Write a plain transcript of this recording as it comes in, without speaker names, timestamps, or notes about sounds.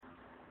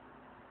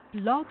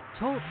Blog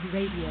Talk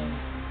Radio.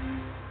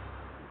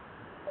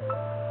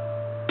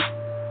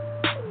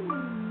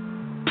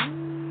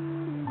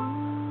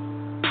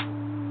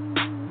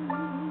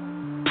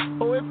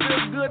 Oh, it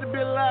feels good to be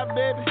alive,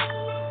 baby.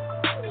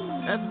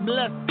 That's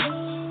blessed.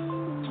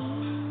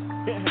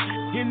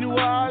 In New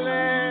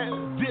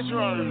Orleans, this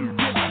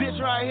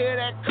right here,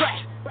 that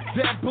crack,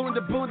 that boom,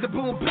 the boom, the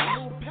boom,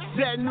 bap.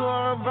 That New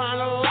Orleans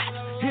vinyl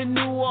lock. In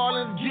New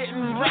Orleans,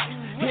 getting racked.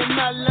 In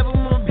my level,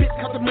 my bitch,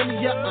 cut the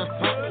money up.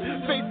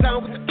 Face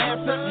down with the ass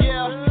up,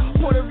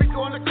 yeah. Puerto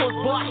Rico on the coast,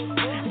 boy.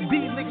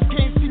 These niggas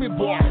can't see me,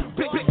 boy.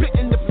 Big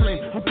in the flame.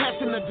 I'm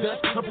passing the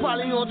dust. I'm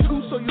probably on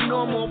two, so you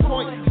know I'm on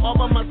point. All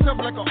by myself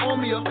like an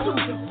army of two.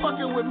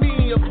 Fucking with me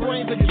and your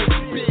brains will get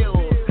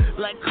bills.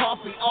 Like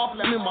coffee off,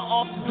 I'm in my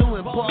office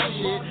doing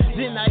bullshit.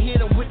 Then I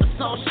hit them with the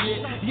soft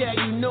shit. Yeah,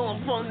 you know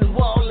I'm from New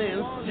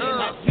Orleans.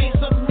 I see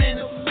some men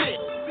that sit.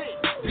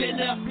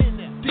 Been up,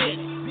 dick.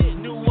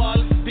 New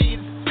Orleans be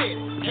the city.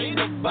 Ain't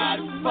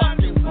nobody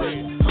fucking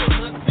with.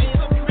 I see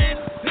some men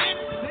that sit.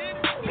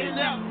 Been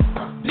up,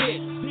 dick.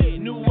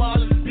 New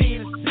Orleans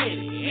be the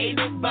city. Ain't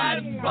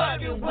nobody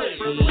fucking with.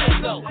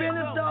 Let's go.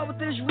 Finished off with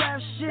this rap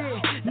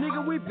shit.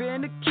 Nigga, we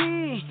been the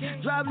king.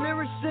 Drop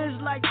lyrics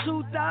since like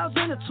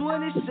 2000 to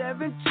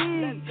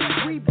 2017.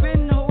 We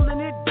been holding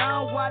it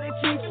down while they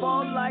teeth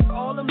fall like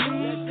all them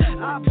leaves.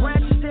 Our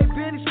branches, they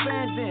been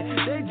expanding.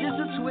 They just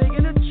a twig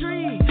in a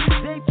tree.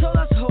 They told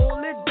us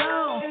hold it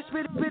down.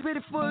 Spit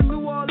it for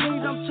New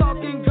Orleans. I'm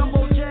talking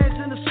gumbo jazz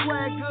and the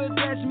swag good.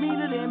 That's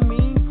meaner than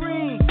mean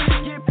green.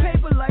 Get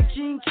paper like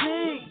Gene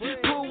King.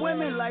 Pull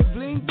women like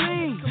bling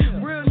bling.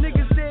 Real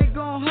niggas, they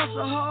gon'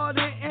 hustle hard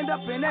and end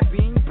up in that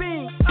bing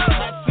bing.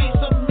 I see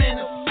some men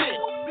that sit.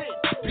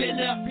 Been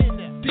up,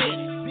 dick.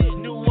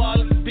 New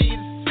Orleans be the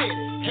city.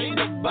 Ain't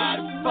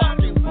nobody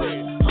fucking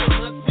with. I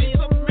see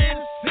some men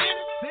that sit.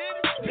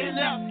 Been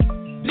up,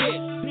 dick.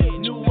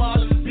 New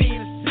Orleans be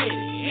the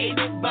city. Ain't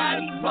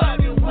nobody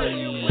fucking with.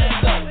 Let's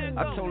go.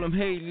 I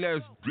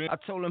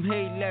told him,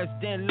 hey, less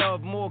than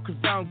love more. Cause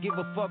I don't give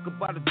a fuck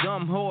about a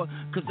dumb whore.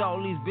 Cause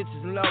all these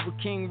bitches in love with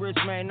King Rich,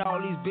 man.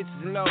 All these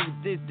bitches in love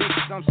with this dick.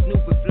 Cause I'm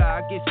Snoopy SoFly,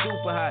 I get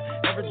super high.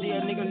 Every day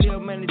a nigga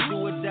live, man, they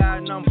do or die.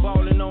 And I'm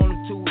ballin' on them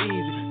too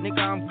easy. Nigga,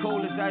 I'm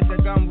cold as ice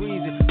like I'm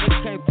Weezy.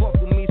 Nigga can't fuck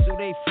with me, so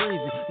they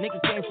freezing. Nigga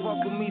can't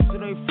fuck with me, so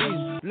they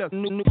freezing. Look,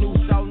 new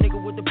South nigga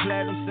with the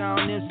platinum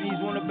sound.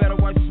 MCs want a better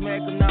white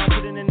smack him now.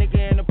 Putting a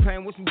nigga in the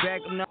pain, wish me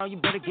back him now. You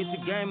better get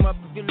your game up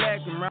if you're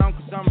lagging around.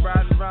 Cause I'm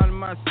riding around in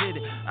my city.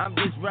 I'm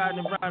just riding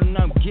around and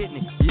I'm getting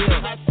it,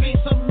 yeah. I see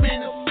some men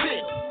that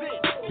sit.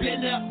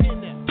 Been up, dick.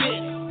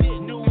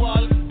 New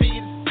Orleans be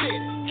the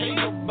city. Ain't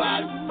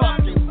nobody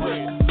fucking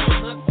with.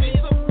 I see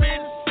some men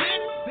that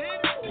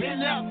sit.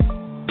 Been up,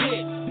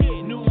 dick.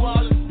 New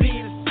Orleans be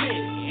the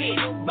city. Ain't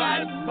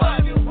nobody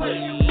fucking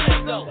with.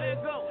 Let's go.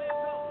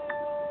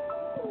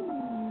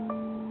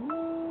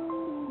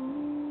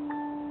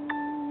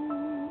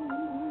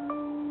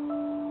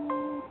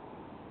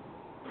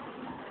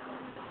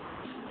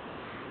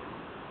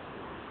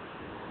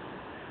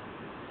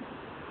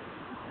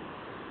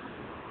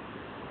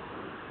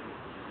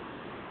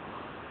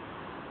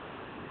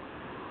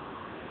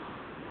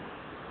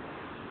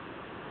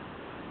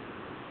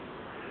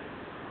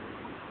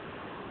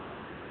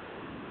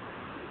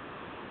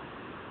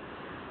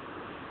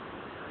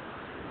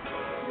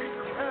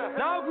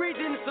 Now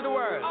greetings to the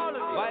world.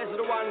 Why is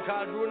the one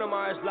called Bruno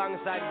Mars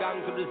alongside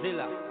Gang to the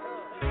Zilla?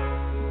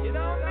 You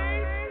know what I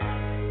mean?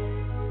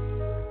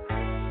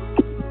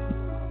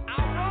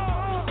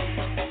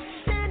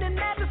 Standing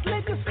at this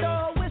liquor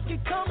store, whiskey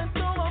coming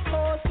through my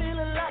pores,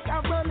 feeling like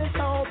I run this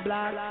whole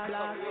block.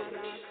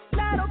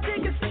 I don't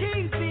think it's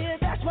cheap here,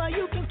 that's why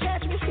you can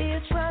catch me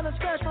here, trying to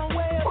scratch my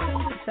way up to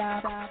the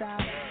top.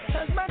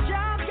 Cause my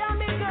job got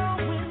me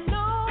going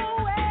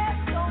nowhere,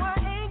 so I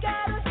ain't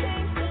got a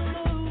thing to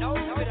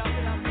lose.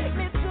 Take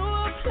me to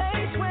a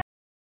place where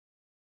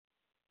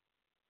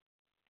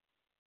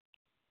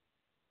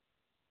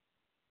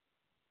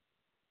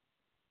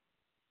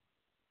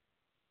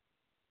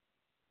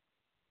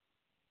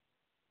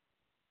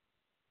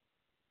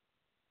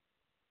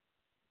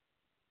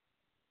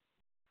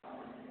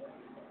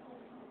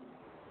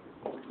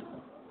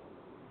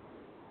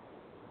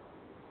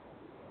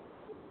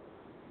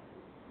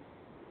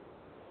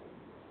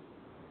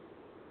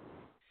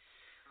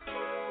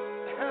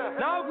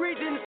Now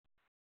greetings.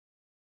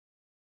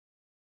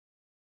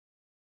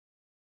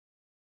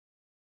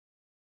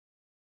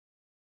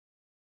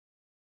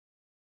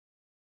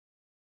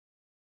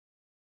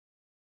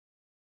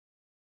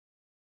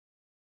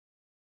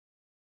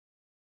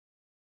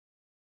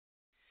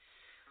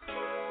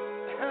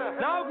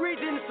 Now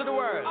greetings to the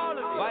world.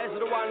 Why is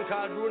the one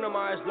called Bruno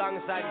Mars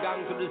alongside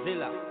Gang to the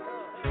Zilla?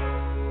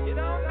 You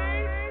know what I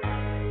mean?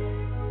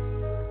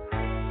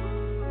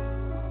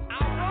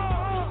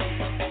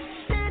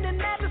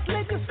 standing at this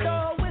liquor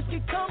store,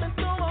 whiskey coming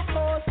through my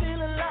pores,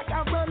 feeling like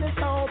I run this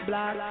whole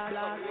block.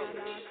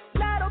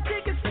 I don't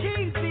think it's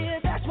cheap here,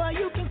 that's why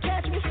you can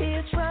catch me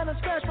here, trying to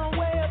scratch my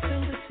way up to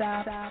the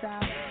top.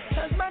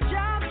 Cause my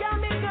job got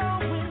me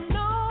going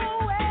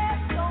nowhere,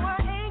 so I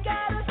ain't got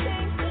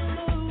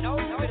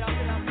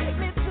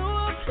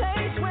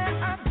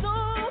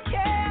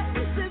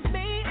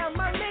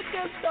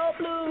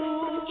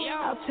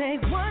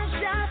take one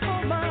shot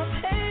for my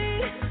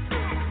pain,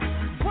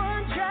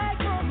 one drag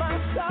for my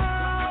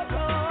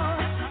sorrow.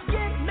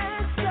 Get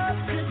messed up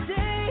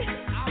today,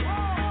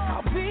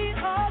 I'll be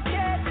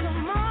okay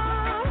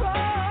tomorrow.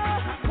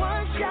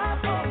 One shot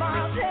for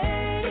my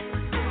pain,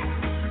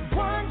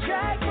 one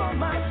drag for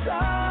my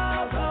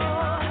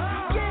sorrow.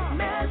 Get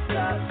messed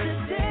up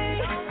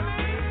today,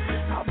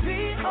 I'll be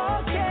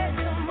okay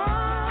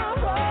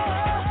tomorrow.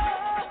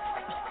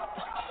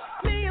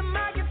 Me and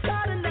my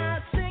guitar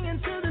tonight, singing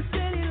to the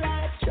city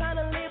lights, trying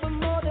to live with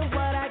more than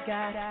what I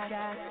got.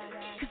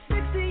 'Cause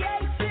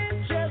 68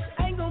 cents just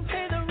ain't gonna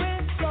pay the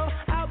rent, so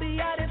I'll be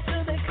out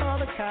until they call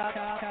the cops.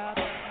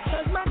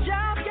 'Cause my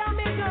job got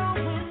me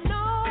going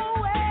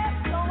nowhere,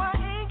 so I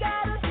ain't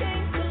got a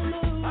thing to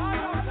lose.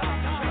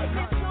 Take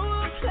me to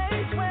a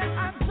place where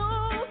I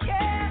don't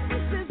care.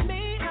 This is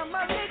me and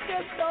my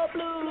liquor store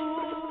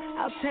blues.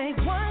 I'll take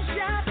one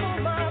shot for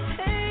my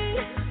pain,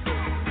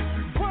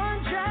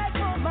 one drag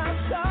for my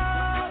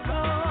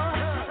sorrow.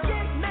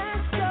 Get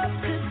messed up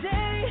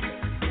today,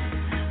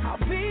 I'll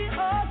be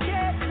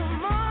okay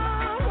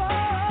tomorrow.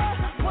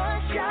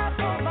 One shot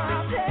for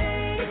my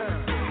pain,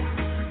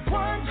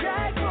 one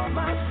drag for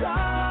my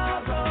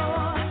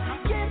sorrow.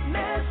 Get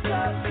messed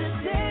up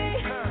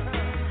today,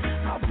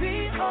 I'll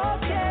be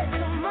okay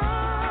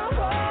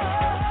tomorrow.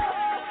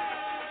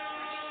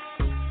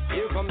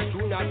 Here comes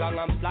Tuna Gang,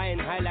 I'm flying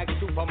high like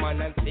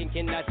Superman. I'm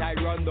thinking that I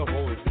run the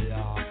whole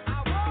block.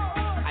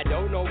 I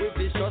don't know if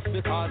it's just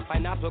because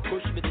pineapple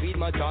kush between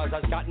my jaws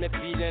has got me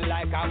feeling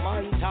like I'm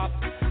on top.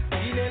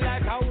 Feeling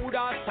like I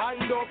woulda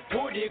stand up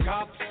to the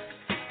cops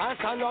and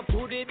stand up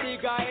to the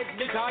big guys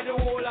because the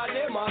whole of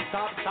them are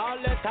stop. All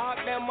the talk,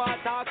 them a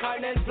talk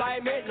and then fly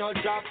make no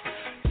drop.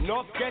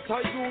 Enough ghetto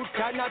youth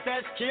cannot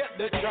escape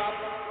the trap.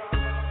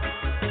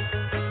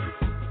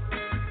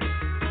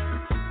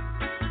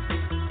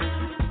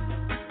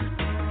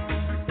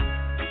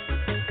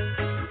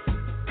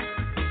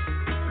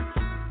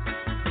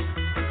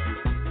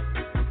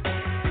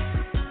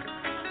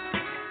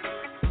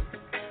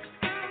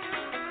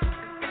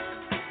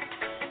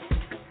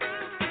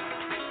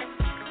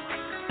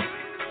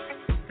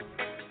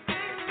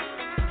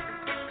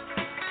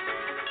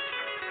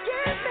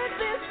 Give me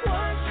this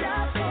one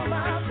shot for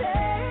my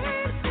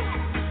pain,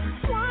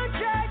 one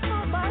drag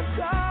for my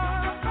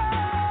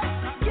sorrow.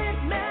 Get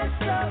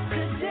messed up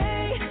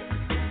today,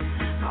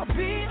 I'll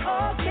be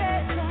okay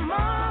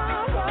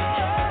tomorrow.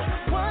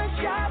 One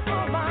shot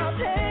for my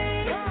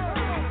pain,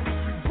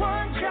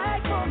 one drag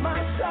for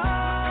my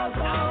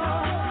sorrow.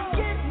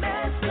 Get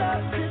messed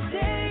up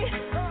today,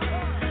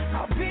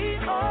 I'll be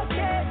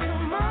okay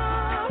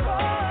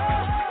tomorrow.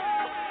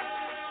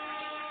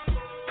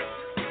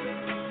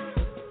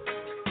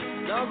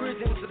 Now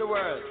greetings to the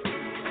world.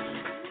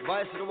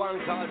 Voice of the one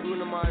called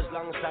Bruno Mars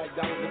alongside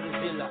Gang to the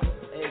Zilla,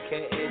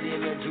 a.k.a.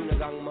 the Junior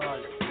Gang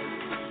Marley.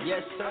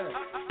 Yes, sir.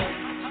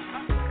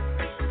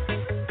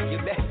 You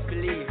best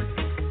believe.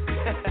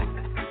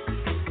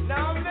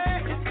 Now,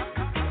 man.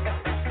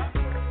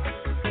 Yeah.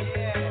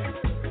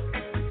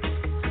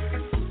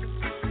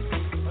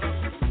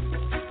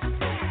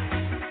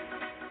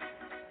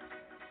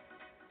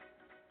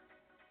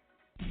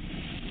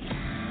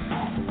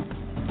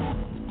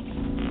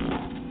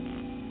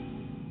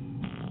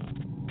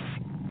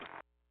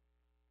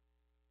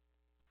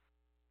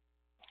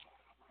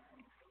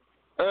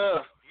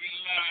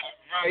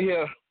 Right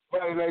here.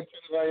 Friday Nite Turn Up,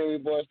 right here,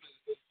 boys.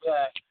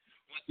 Once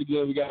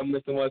again, we got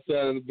Mr.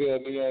 Marcel in the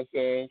building, you know what I'm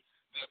saying?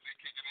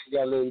 We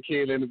got a little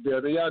kid in the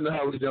building. Y'all know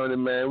how we doing it,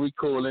 man. We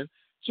cooling,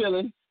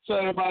 chilling. So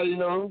everybody, you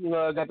know,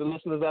 I got the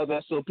listeners out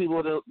there. So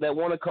people that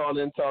want to call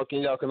in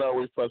talking, y'all can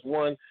always press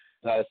 1.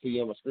 I see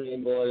you on my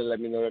screen, boy, and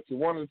let me know that you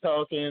want to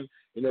talk in.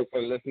 You know,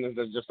 for the listeners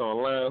that's just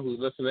online who's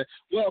listening,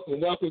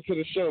 welcome to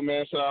the show,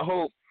 man. So I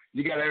hope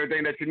you got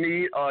everything that you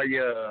need, all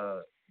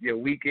your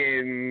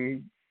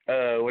weekend,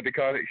 what they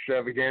call it,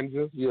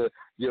 extravaganzas,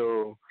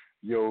 your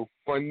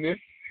funness,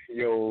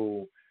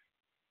 your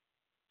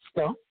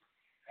stuff.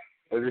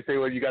 As they say,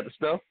 well, you got the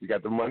stuff, you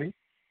got the money,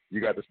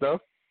 you got the stuff,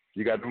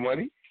 you got the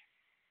money.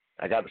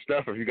 I got the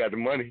stuff if you got the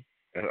money.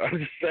 I'm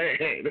just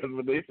saying, that's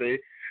what they say.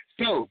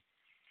 So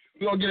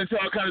we're gonna get into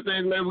all kind of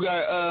things, man. We're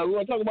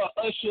gonna talk about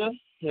Usher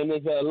and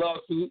his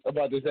lawsuit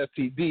about this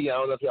STD. I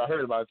don't know if y'all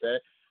heard about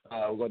that.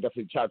 We're gonna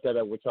definitely chop that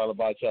up with y'all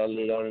about y'all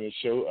later on in the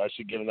show.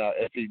 Usher giving out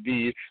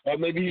STDs, or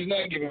maybe he's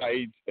not giving out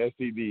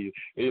STDs.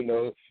 You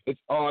know,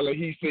 it's all a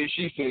he say,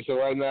 she say. So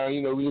right now,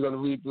 you know, we're gonna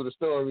read through the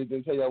story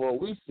and tell y'all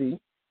what we see.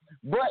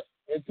 But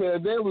until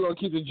then, we're gonna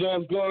keep the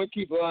jams going.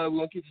 We're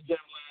gonna keep the jam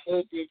line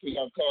open so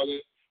y'all call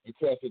in.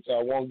 Request that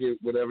y'all want, give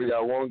whatever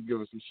y'all want. Give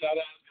us some shout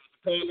outs, give us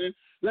a call in.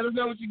 Let us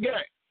know what you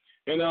got.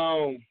 And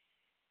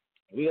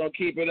we're gonna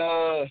keep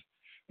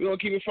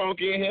it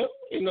funky in here.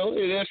 You know,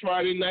 it is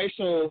Friday night,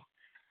 so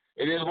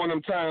it is one of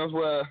them times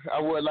where I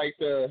would like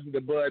the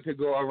bud to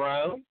go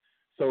around.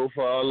 So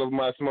for all of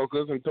my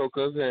smokers and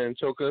tokers and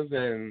chokers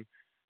and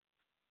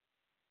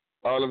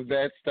all of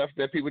that stuff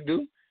that people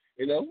do,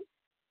 you know,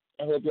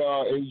 I hope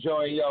y'all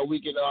enjoying y'all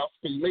weekend off.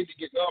 Because you may be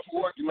getting off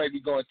work, you might be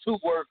going to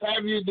work.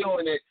 However you're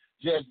doing it,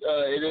 just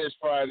it is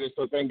Friday,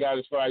 so thank God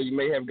it's Friday. You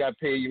may have got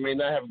paid, you may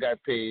not have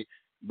got paid,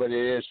 but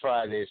it is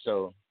Friday,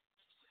 so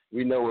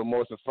we know what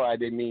most of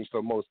Friday means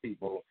for most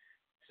people.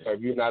 So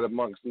if you're not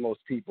amongst most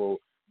people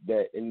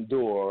that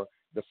endure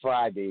the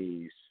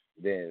Fridays,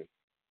 then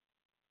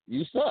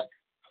you suck.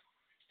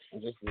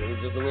 It's just the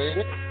way it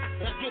is.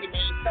 Let's get it,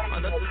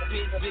 man. That's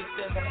the big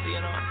sense, you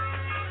know.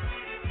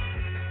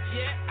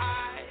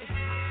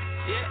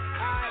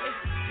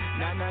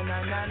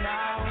 No.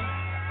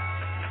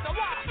 So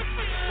what?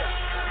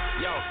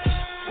 Yo,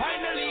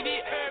 finally the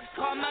herbs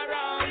come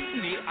around.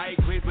 The high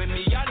grade when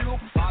me a look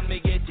for me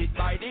get it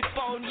by the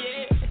pound,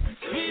 yeah.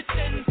 Sweet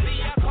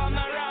sensei a come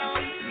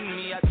around.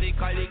 Me a take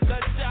a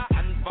little jar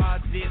and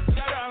pass it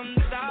around.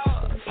 So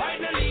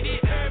finally the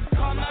herbs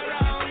come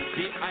around.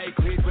 The high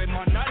grade when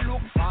man a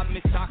look for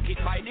me stock it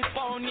by the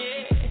pound,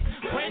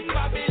 yeah. When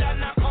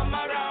Babylon a come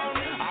around,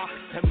 ask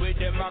them where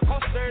them a go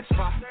search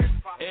for.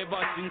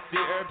 Ever since the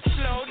herbs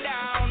slow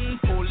down,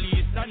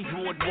 police and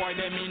road boy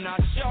them in a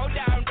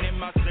showdown.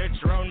 Them a search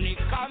round the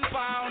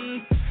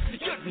compound.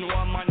 You know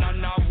a man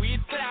and a weed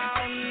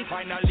clown.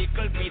 Find a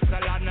little piece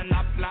of land and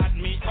applaud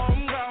me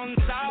home ground.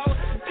 So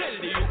tell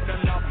the youth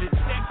them not to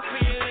step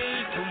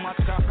real. Too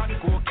much crack and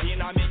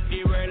cocaine I make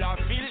the world a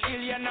feel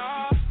ill, you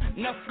know.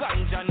 Enough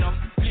ganja, enough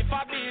flip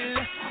a bill.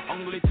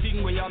 Only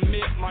thing where you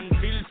make man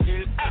feel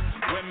still.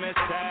 When me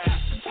say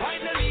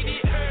finally the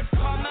herbs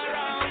come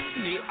around.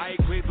 The high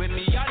grade when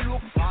me a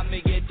look for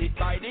me get it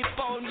by the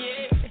pound,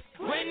 yeah.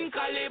 When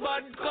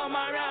Calibut come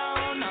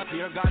around, up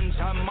your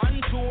ganja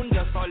man tune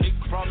just a lick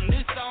from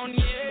the sound,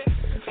 yeah.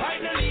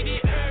 Finally the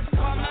herbs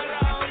come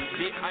around.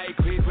 The high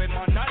grade when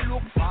man a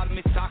look for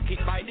me stock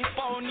it by the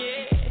pound,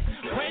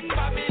 yeah. When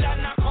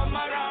Babylon a come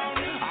around,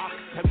 ask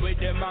them where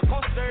them a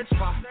go search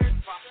for.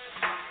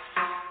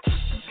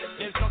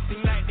 There's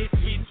nothing like this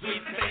sweet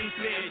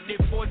sensei. The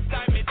first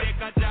time me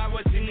take a job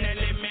was in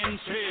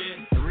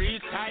elementary.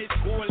 Reach high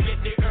school,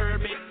 get the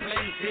herb, it's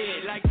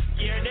plenty. Like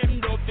scare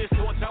them dope, this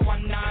water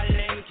one not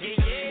lengthy,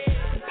 yeah.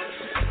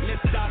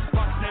 Let's start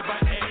fast, never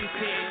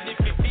empty. The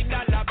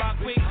 $50 back,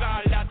 we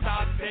call that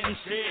half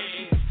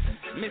century.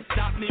 Me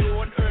start me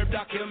own herb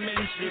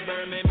documentary.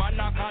 Burn me man,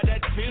 I call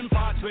that film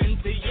for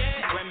 20,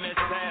 yeah. When me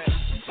say,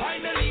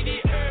 finally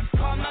the herbs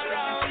come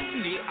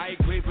around. The high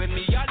grade when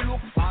me a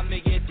look for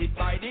me get it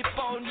by the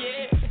pound,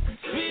 yeah.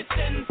 Sweet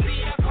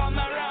sensei a come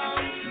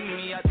around.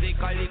 Me a take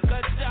a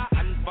little jar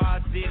and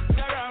pass it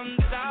around.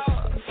 So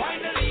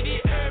finally the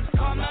herbs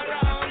come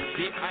around.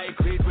 The high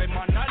grade when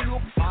man a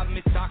look for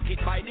me stock it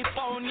by the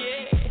pound,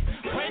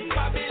 yeah. When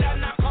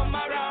Babylon a come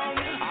around,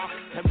 ask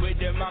them where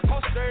them a go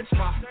search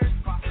for.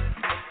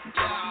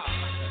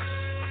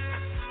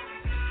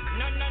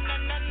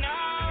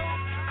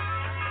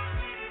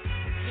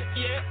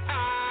 Yeah.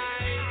 No.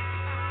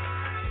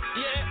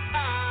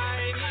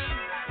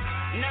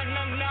 Yeah,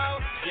 No.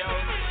 Yo,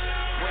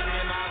 when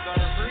them a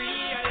gonna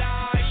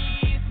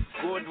realize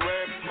good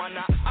works man a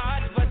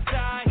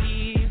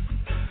advertise.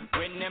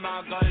 When them a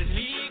gonna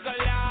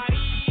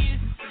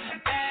legalize,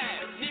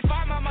 the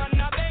farmer man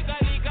a beg a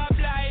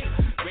legalize.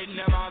 When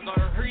them a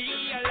gonna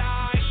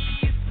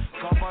realize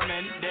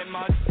government them a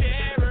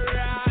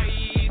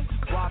terrorize.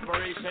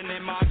 Cooperation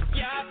them a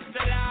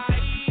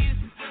capitalize.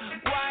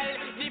 While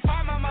the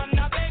farmer man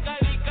a beg a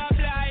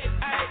legalize.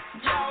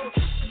 Yo,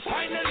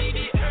 finally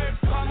the earth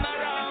come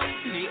around.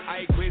 The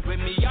high grade when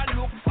me a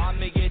look for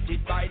me get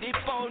it by the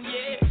pound,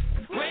 yeah.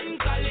 When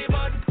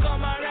Calibut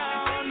come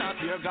around, up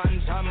your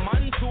ganja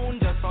man tune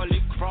just a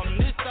lick from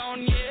the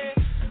sound, yeah.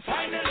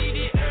 Finally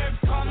the earth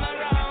come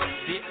around.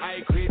 The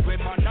high grade when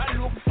man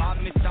a look for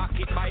me stock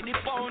it by the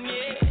pound,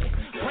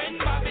 yeah. When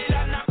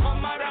Babylon a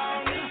come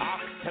around,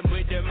 ask them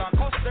where them a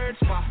go search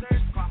for.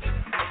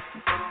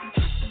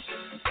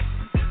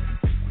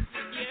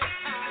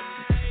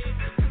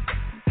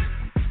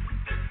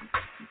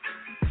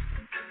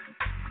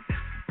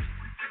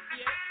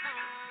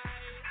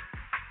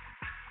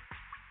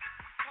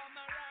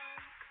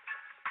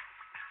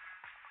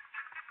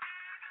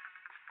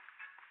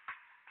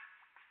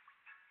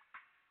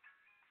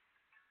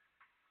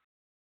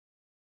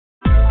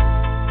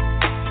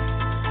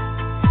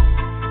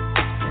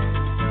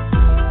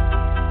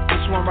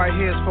 Right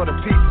here is for the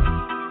people.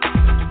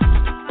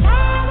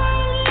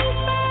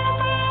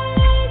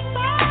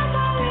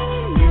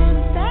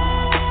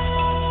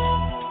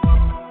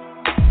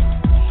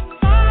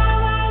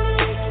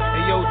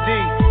 Hey yo D,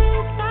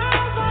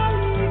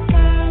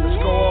 let's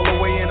go all the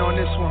way in on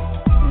this one.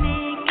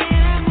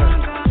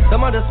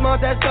 Some of the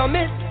smartest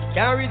dummies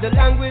can't read the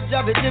language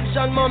of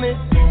Egyptian mummies.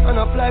 On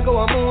a flag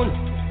or a moon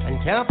and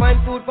can't find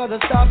food for the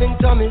starving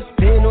tummies.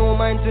 Pay no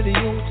mind to the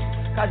youth,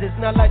 cause it's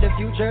not like the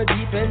future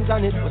depends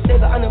on it. But save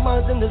the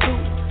animals in the zoo,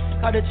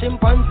 cause the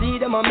chimpanzee,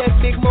 them a make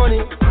big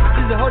money.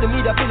 This is how the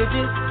media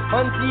villages,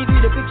 on TV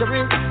the picture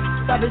is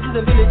savages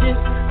and villages,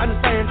 and the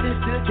scientists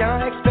still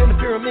can't explain the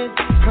pyramids.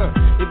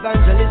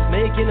 Evangelists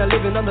making a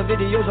living on the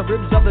videos of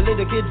ribs of the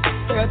little kids,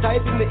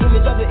 stereotyping the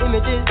image of the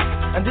images,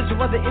 and this is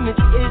what the image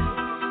is.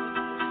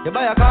 You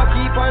buy a car,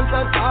 keep on,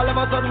 son, all of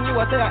a sudden you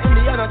are there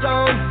Indiana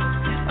Jones.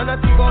 And I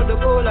tip out the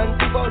gold and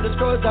tip out the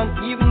scrolls and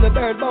even the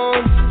bird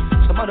bones.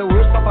 Some of the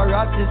worst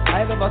paparazzis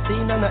I've ever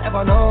seen and I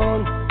ever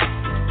known.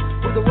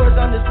 Put the words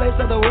on display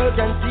so the world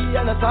can see,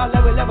 and that's all I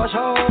will ever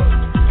show.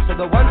 So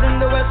the ones in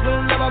the west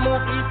will never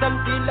move east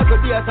and feel like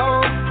it'll be at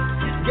home.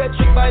 Get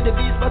tricked by the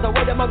beast, but the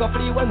way them a go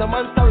flee when the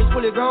monster is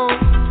fully grown.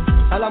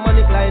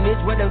 Solomonic lineage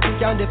where them quick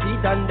can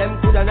defeat and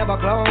them coulda never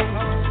clone.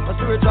 A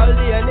spiritual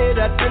DNA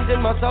that prints in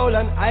my soul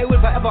and I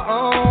will forever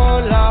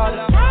own,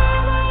 Lord.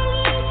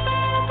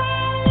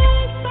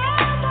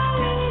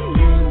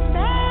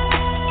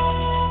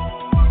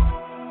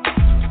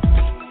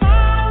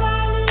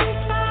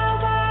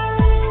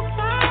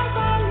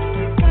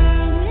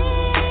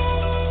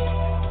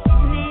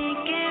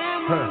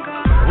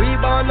 We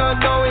born not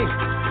knowing,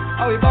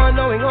 are we born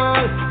knowing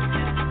all?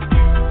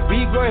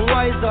 We growing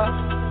wiser,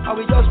 are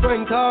we just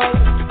growing tall?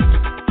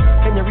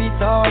 Can you read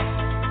thoughts?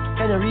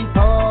 Can you read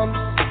palms?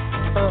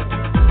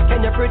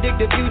 Can you predict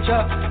the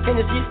future?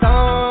 Can you see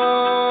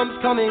storms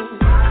coming?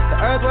 The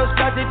earth was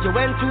flatted, you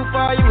went too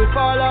far, you will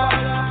fall off.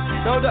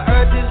 Now the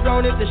earth is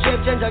round, if the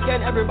shape change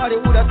again, everybody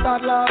would have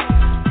started laugh.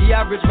 The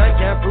average man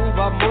can't prove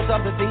of most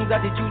of the things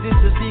that he chooses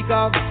to speak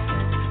of.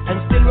 And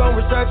still run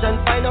research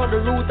and find out the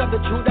root of the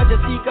truth that you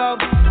seek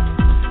of.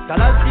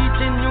 Scholars teach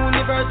in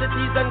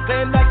universities and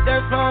claim that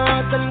they're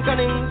smart and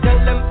cunning. Tell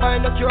them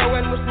find a cure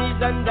when we sneeze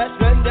and that's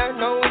when their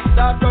nose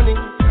start running.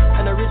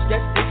 And the rich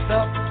get stitched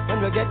up when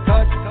we get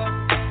cut.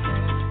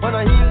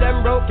 Wanna heal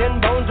them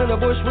broken bones in the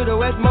bush with the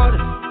wet mud.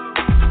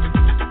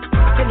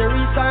 Can you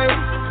read signs?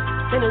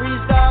 Can you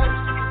read stars?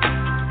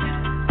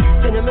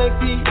 Can you make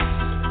peace?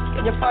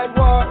 Can you fight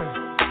war?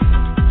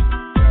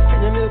 Can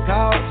you milk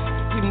cows?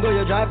 Even though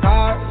you drive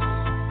cars,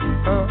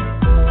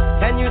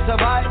 can you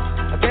survive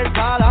against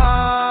all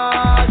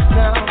odds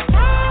now?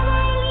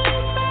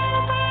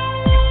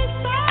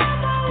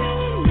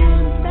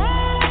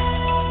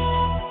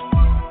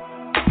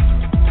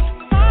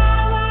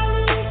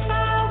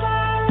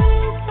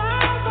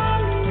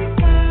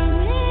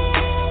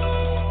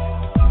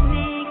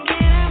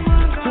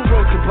 Who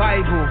wrote the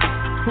Bible?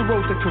 Who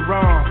wrote the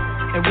Quran?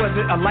 And was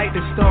it a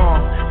lightning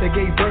storm that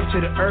gave birth to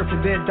the earth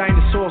and then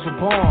dinosaurs were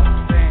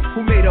born?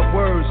 Who made up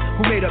words?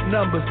 Who made up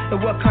numbers? And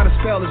what kind of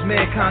spell is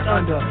mankind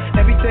under?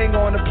 Everything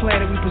on the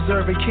planet we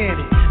preserve and can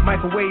it.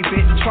 Microwave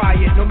it and try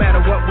it. No matter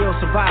what, we'll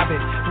survive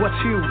it. What's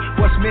you?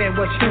 What's man?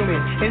 What's human?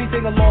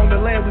 Anything along the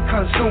land we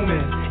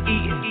consuming.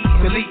 Eating,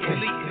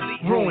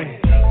 deleting,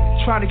 ruin.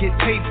 Trying to get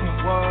paper.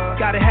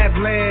 Gotta have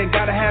land,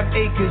 gotta have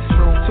acres.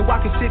 So I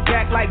can sit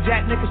back like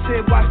Jack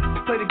Nicholson, watch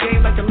play the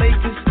game like the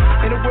Lakers.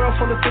 In a world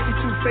full of 52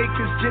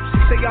 fakers, gypsy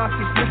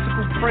seances,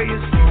 mystical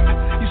prayers.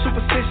 You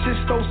superstitious,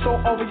 throw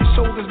salt over your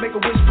shoulders, make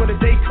a wish for the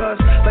day, cuz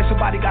like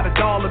somebody got a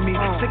doll of me,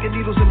 sticking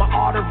needles in my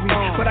artery,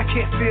 but I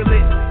can't feel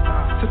it.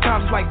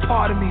 Sometimes it's like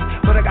part of me,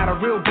 but I got a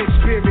real big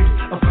spirit,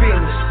 I'm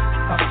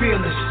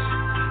fearless.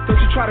 Don't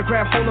you try to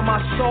grab hold of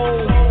my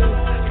soul.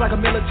 It's like a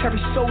military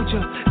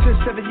soldier since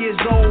 7 years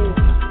old.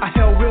 I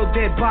held real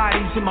dead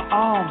bodies in my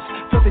arms,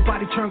 felt their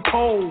body turn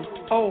cold.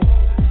 Oh,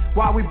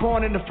 why are we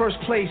born in the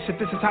first place if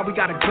this is how we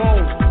gotta go?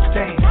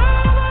 Damn.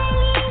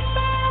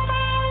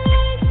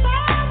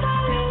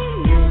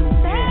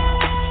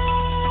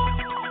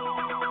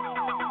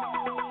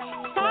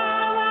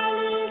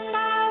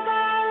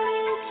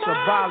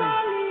 Savali,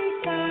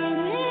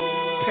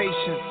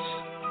 patience,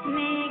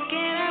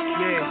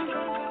 yeah.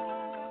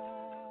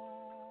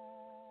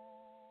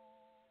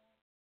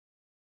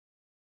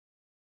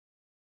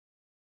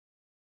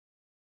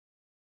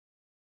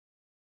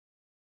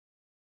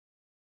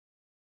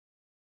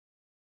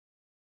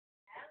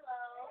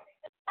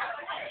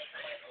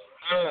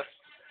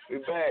 We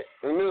back.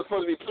 And we were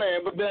supposed to be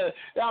playing, but then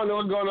I don't know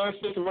what's going on.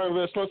 It's just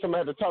real slow.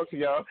 Somebody had to talk to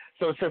y'all.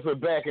 So since we're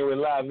back and we're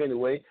live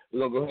anyway, we're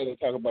gonna go ahead and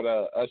talk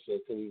about Usher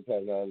because he's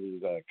having all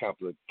these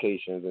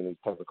complications and these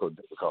technical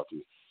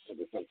difficulties. And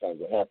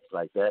sometimes it happens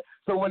like that.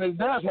 So when it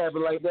does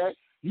happen like that,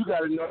 you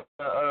gotta know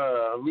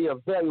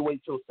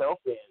reevaluate yourself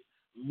and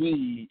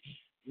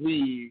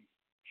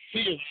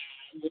figure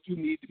what you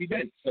need to be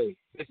done. So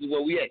this is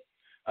where we at.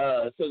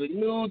 So the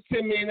new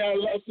 $10 million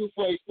lawsuit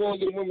for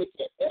exposing women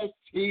to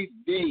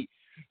STD.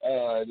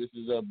 This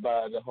is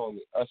by the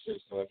homie Usher.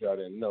 So if y'all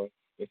didn't know,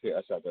 they say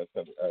Usher out there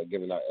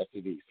giving out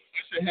STDs.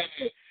 Usher had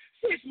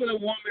sex with a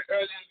woman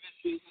earlier this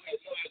year who had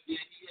no idea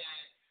he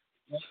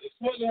had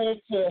exposing her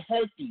to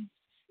herpes.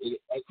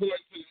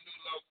 According to the new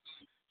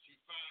lawsuit, she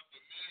filed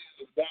for millions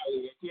of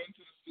dollars. According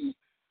to the suit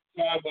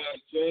filed by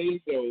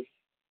James Doe,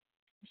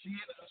 she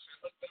and Usher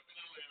hooked up in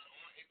Atlanta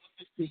on April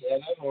 16th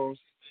at her home.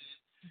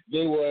 She said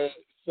they were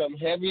some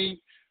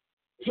heavy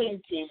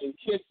pinching and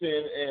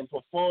kissing and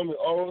performing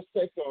oral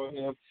sex on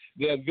him.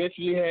 They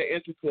eventually had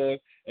intercourse,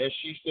 and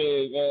she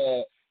said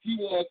he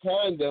wore a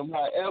condom.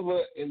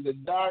 However, in the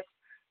dark,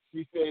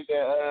 she said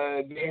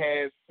that they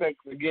had sex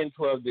again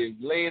 12 days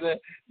later,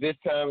 this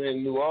time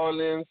in New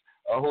Orleans,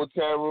 a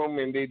hotel room,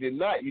 and they did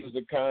not use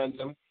a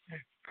condom.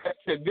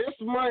 To this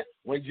month,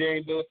 when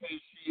Jane Doe said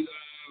she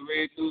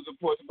read news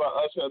reports about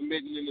Usher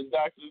admitting in the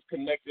doctors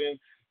connecting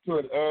to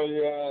an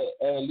earlier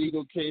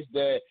legal case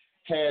that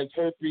has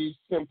herpes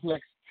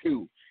simplex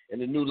too. In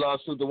the new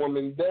lawsuit, the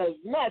woman does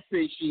not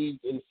say she's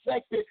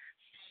infected.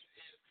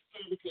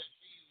 She is because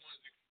she was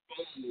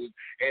exposed and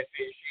said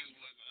she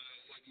was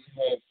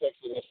had sex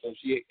with her, so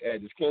she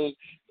disclosed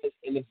this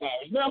in the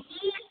virus. Now,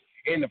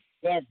 and the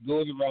fact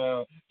goes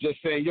around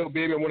just saying, "Yo,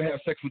 baby, I want to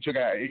have sex with your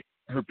guy.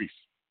 Herpes.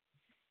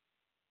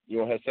 You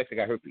want to have sex? I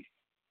got herpes.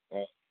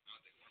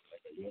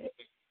 You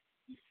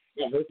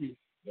got herpes.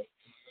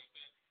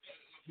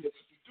 You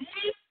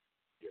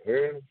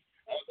heard?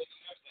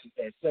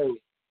 So,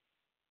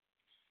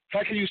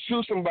 how can you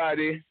sue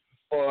somebody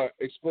for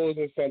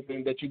exposing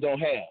something that you don't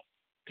have?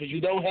 Because you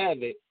don't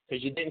have it,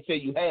 because you didn't say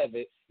you have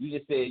it. You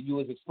just said you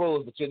was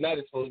exposed, but you're not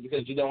exposed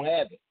because you don't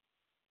have it.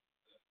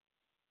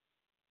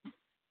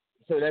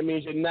 So that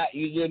means you're not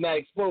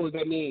exposed.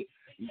 I mean,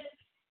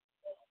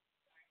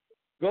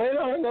 go ahead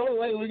on. No,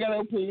 wait, we got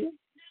an opinion.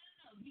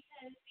 No,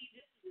 because see,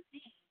 this is the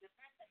thing. The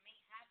person may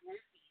have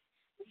herpes,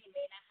 but he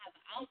may not have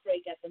an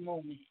outbreak at the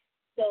moment.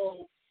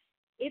 So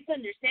it's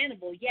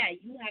understandable. Yeah,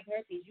 you have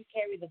herpes. You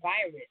carry the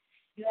virus.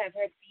 You have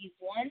herpes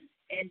 1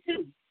 and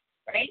 2,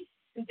 right?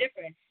 2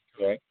 different.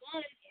 Right.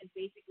 1 is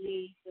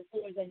basically the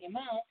sores on your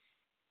mouth.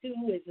 2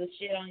 is the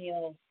shit on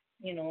your,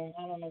 I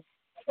don't know,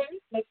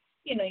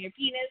 your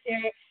penis,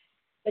 your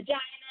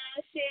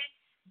vagina, shit.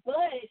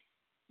 But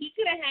he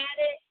could have had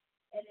it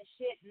and the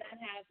shit not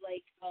have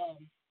like Okay,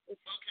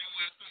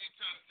 well, so you're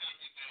trying to tell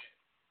me that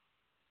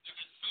you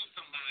can sue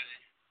somebody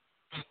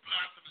for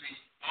possibly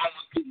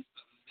almost getting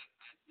something that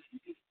I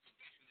didn't get. So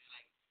basically,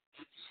 like,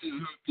 if you see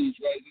herpes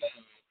right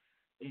now,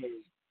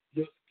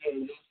 your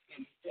skin,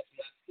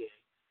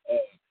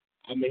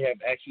 I may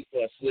have asked you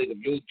for a swig of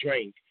your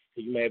drink,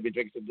 because you may have been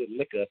drinking some good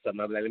liquor or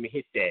something. I'm like, let me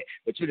hit that.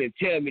 But you didn't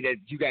tell me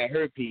that you got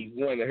herpes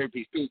 1 and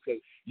herpes 2,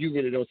 because you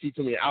really don't see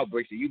too many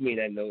outbreaks, so you may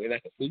not know. And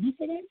I can sue you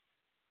for that?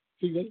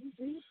 See what I'm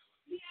saying?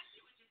 Yeah, I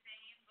see what you're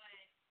saying, but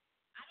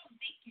I don't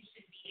think you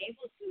should be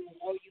able to,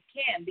 or you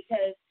can,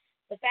 because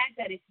the fact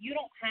that if you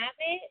don't have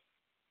it,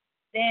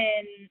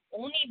 then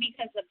only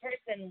because the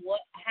person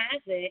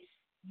has it,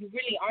 you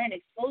really aren't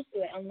exposed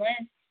to it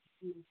unless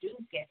you do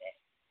get it.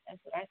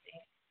 That's what I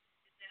think.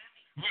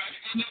 Right,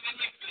 and that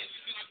makes sense.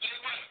 You know what I'm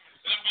saying? Right.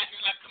 That makes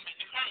it like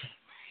committing a crime.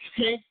 You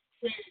can't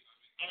say,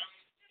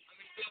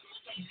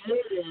 I'm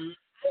murder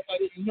if I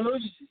didn't murder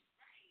you.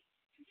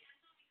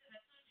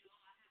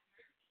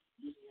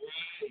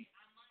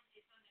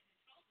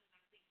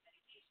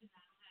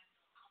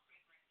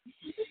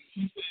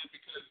 She said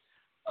because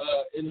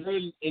in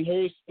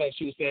her speech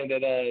she was saying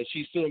that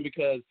she's suing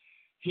because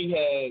he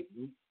had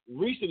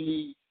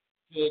recently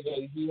said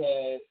that he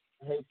had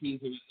herpes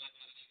and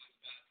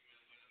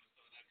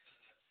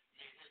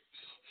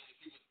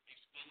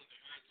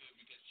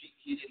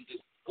he didn't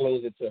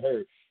disclose it to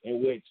her.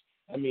 In which,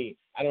 I mean,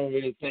 I don't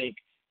really think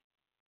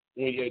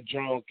when you're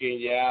drunk and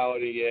you're out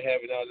and you're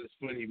having all this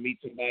fun, you meet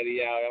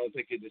somebody out, I don't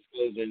think you're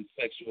disclosing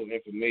sexual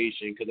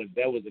information, because if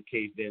that was the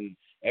case, then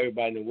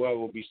everybody in the world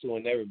would be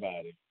suing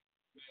everybody.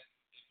 If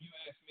you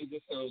ask me,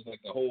 this sounds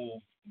like the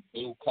whole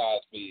Bill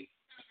Cosby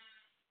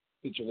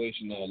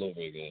situation all over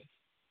again.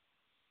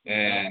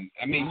 And,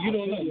 I mean, you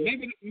don't know.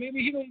 Maybe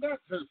he don't got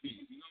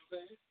herpes, you know what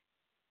I'm saying?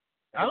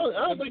 I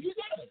don't think he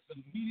got it. The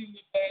media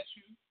will bash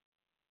you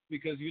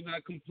because you're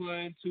not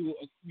complying to,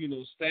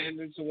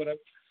 standards or whatever.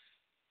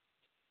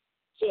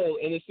 So,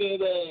 and it said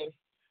that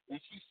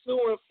she's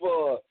suing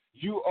for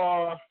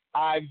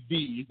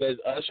URIV, that's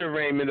Usher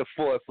Raymond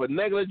IV, for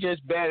negligence,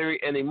 battery,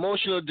 and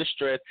emotional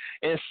distress,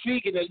 and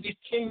seeking at least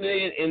 $10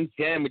 million in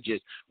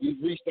damages.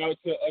 We've reached out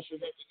to Usher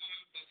representatives.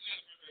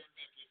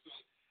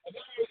 I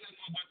don't really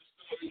know about the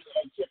story.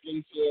 I'm checking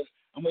into it.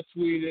 I'm going to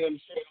tweet it. I'm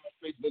sharing it on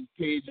my Facebook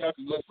page. Y'all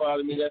can go follow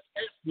me. That's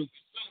Snoopy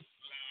SoFly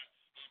on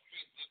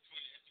Facebook,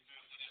 Twitter,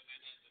 Instagram, whatever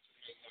it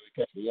is.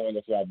 Catch me on.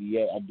 That's where I be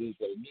at. I do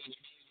for the music.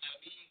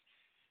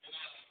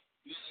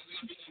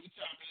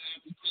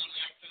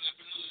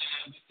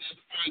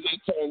 Friday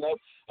Nite Turn Up.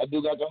 I do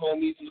got the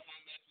homies and the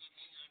homies with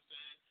me, you know what I'm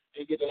saying?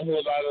 And get a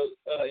whole lot of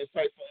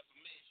insightful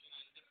information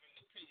and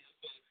different opinions.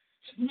 So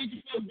just to make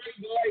you feel great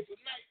and delightful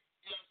night,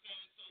 you know what I'm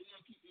saying? So you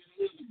know, keep your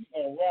music, keep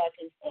on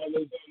rocking. All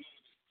those don't know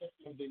this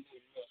system, they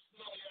move real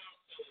slow,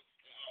 y'all. So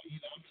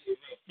I'm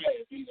moving real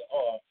fast, either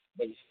or.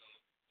 But it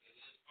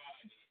is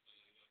Friday, so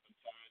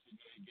sometimes you're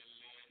gonna get a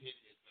little hit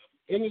and stuff.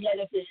 And it's like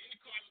I said, any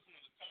callers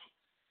want to talk,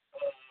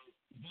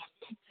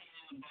 just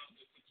opinion about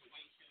the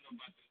situation,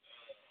 about the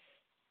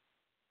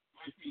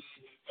herpes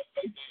and stuff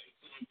like that, and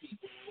some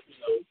people,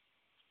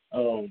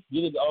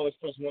 you can always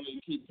press 1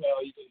 to keep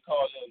calling. You can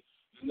call in.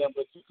 The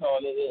number to call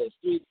in is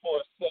 347-308-8747.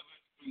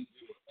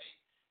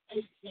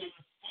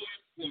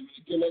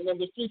 Again, that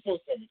number is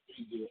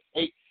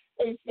 347-308-8747.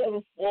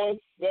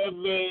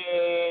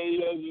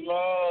 Yes,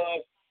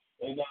 Lord.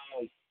 And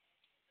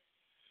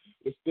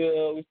we're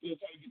still trying to get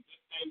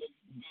this thing to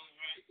go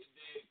right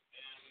today,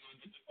 and we're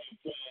going to get this thing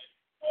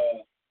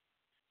planned.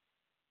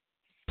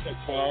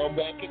 Fall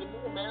back in the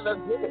mood, man.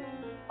 Let's get it.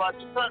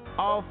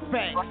 All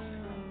facts.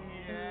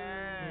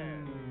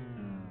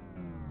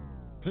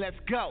 Let's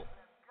go.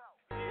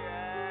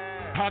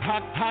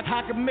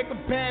 How can make a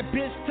bad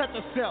bitch touch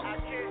herself?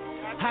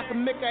 I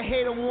can make a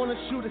hater wanna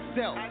shoot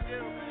herself.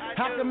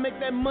 I can make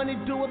that money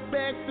do a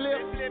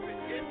backflip.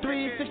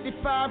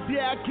 365,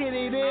 yeah, I get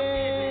it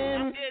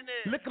in.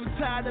 Look, I'm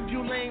tired of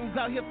you lames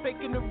out here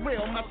faking the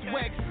real. My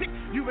swag sick,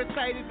 you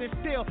recited it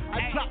still.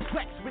 I drop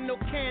wax with no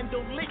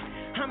candle lit.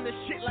 I'm the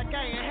shit like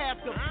I ain't half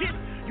the bitch.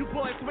 You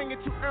boys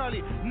swinging too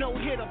early, no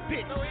hitter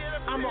bitch.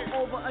 I'm an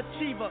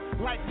overachiever,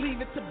 like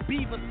leave it to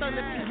Beaver. Son,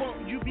 if you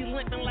want, you be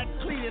limping like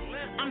Cletus.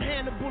 I'm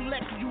Hannibal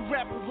Lecter, you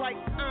rappers like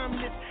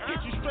omelets.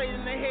 Hit you straight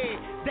in the head,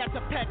 that's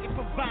a packet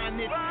for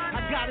violence.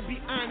 I gotta be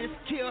honest,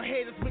 kill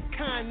haters with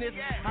kindness.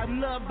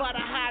 I'm loved by the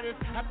hottest,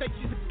 I think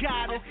she's a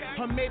goddess.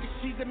 Or maybe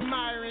she's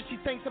admiring, she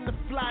thinks I'm the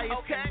flyest.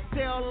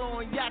 Sail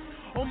on yachts,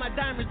 all my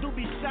diamonds do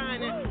be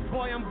shining.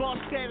 Boy, I'm boss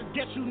status,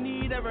 guess you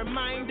need a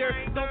reminder.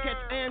 Don't catch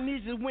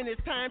amnesia when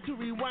it's time to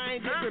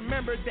rewind it.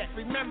 Remember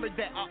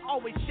that, I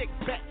always shake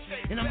back.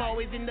 And I'm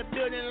always in the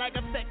building like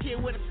a fat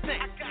kid with a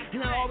snack.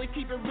 And I always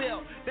keep it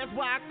real, that's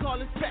why I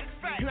call it facts.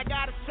 And I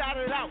gotta shout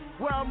it out,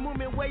 world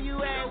movement, where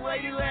you at,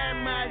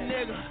 my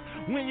nigga?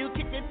 When you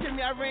kick it to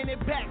me, I ran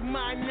it back,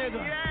 my nigga.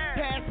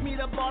 Pass me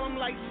the ball, I'm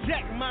like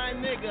Jack, my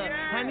nigga.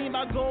 I need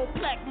my gold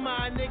plaque,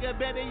 my nigga.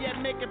 Better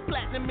yet, make it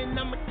platinum and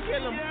I'ma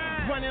kill him.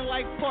 Running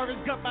like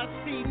Forrest Gump, I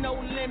see no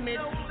limit.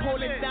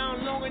 Hold it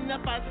down long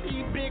enough, I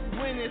see big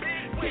winners.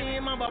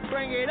 Team, I'ma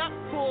bring it up,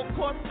 full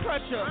court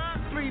pressure.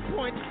 3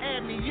 points,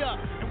 add me up.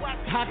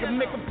 I can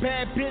make a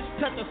bad bitch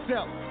touch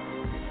herself.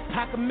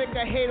 I can make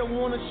a hater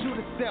wanna shoot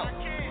herself.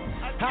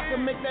 I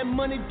can make that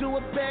money do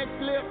a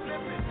backflip.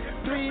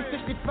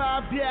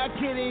 365, yeah, I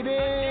get it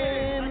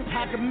in.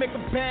 I can make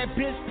a bad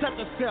bitch touch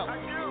herself.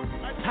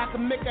 I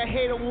can make a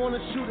hater wanna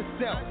shoot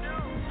herself.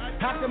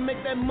 I can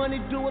make that money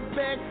do a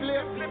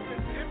backflip.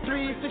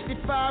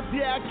 365,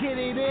 yeah, I get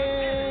it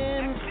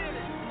in.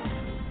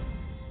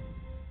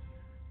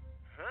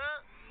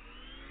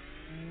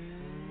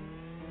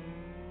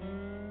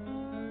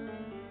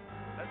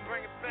 Let's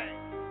bring it back.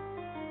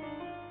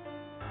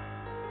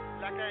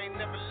 Like I ain't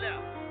never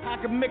left. I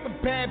can make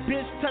a bad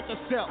bitch touch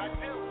herself.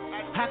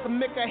 I can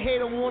make a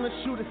hater wanna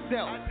shoot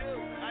herself.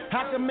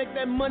 I can make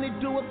that money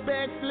do a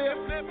backflip.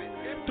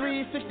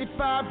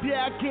 365,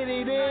 yeah, I get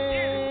it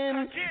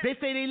in. They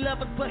say they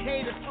love us but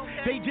hate us.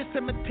 They just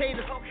imitate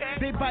us.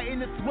 They biting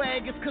the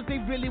swag, it's cause they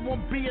really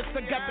won't be us.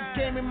 I got the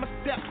game in my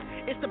steps.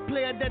 It's the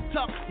player that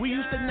talk. We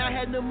used to not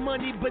have no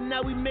money, but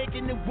now we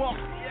making it walk.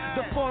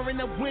 The foreign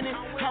are winning,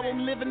 how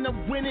I'm living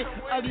I'm winning.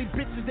 Ugly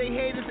bitches, they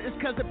hate us,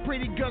 it's cause the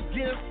pretty girls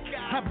get us.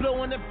 I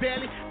blow on the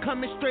valley,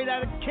 coming straight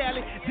out of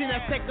Cali. Then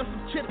I take up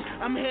some chips,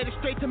 I'm headed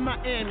straight to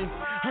Miami.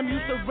 I'm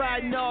used to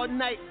riding all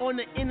night on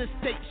the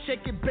interstate.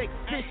 Shake and bake,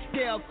 fish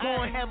scale,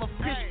 go and have a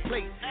fish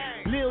plate.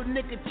 Lil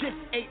nigga chips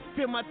ate,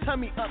 fill my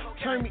tummy up,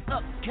 turn me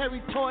up.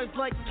 Carry toys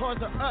like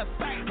Toys R Us.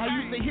 I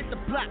used to hit the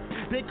block,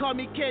 they call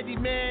me Candy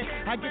Man.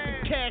 I get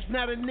the cash,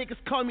 now the niggas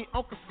call me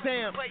Uncle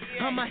Sam.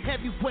 I'm a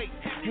heavyweight,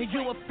 and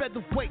you a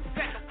featherweight.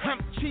 I'm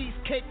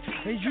cheesecake,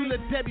 and you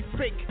little Debbie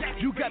fake.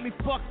 You got me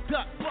fucked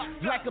up,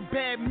 like a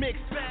bad mix.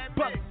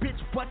 But bitch,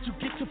 what you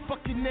get your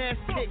fucking ass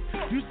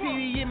kicked? You see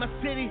me in my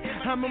city,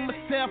 I'm on my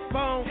cell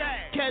phone.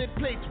 Caddy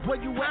plates,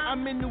 where you at?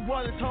 I'm in New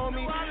Orleans,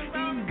 homie.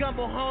 Eating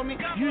gumbo, homie.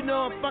 You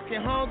know I'm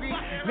fucking hungry.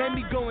 Let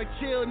me go and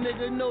chill,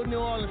 nigga. No New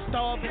Orleans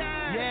starving.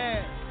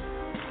 Yeah.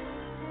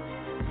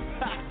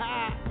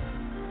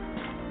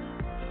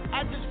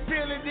 I just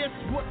feeling this.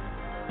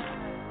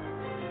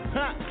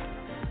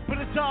 But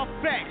it's all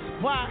facts.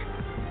 Why?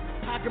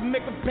 I can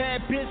make a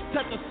bad bitch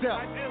touch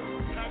herself.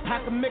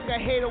 I can make a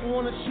hater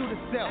wanna shoot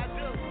herself.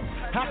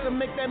 I can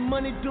make that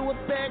money do a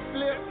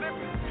backflip.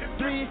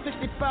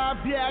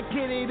 365, yeah, I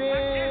get it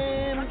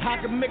in. I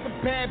can make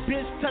a bad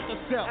bitch touch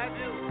herself.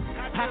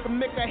 I can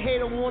make a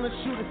hater wanna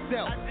shoot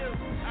herself.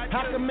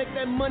 I can make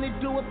that money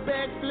do a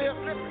backflip.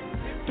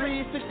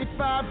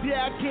 365,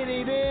 yeah, I get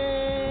it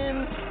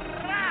in.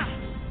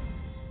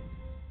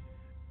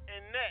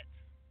 And that's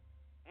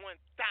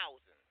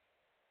 1,000.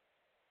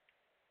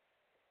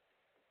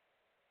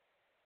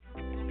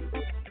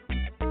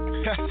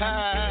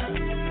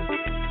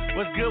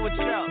 What's good with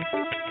y'all?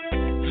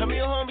 I'm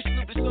your homie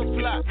Snoopy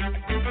SoFly.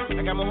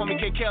 I got my homie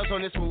KK's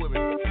on this one with me.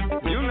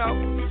 You know.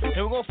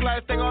 And we're gonna fly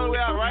this thing all the way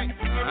out, right?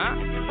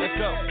 Let's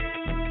go.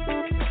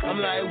 I'm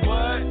like,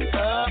 what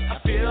up? I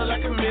feel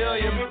like a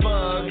million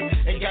bucks.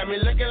 It got me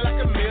looking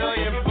like a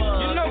million bucks.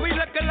 You know we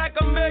looking like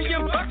a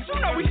million bucks. You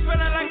know we feeling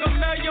like a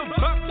million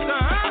bucks,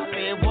 I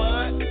said,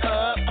 what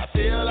up? I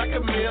feel like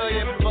a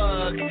million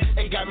bucks.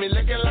 It got me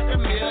looking like a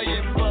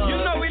million bucks. You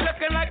know we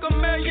looking like a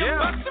million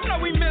bucks. You know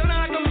we feeling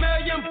like a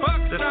million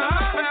bucks,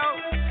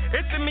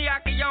 It's a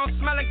Miyake, young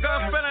smelling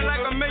good, feeling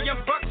like a million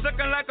bucks,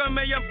 looking like a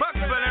million bucks,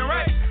 feeling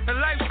right. The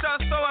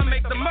lifestyle, so I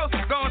make the most.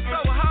 Going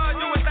so hard,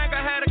 you would think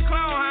I had a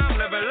clone. How I'm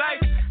living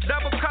life.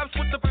 Double cups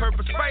with the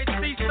purpose, right?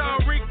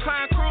 C-Stone,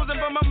 recline,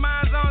 cruising, but my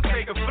mind's on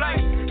take a flight.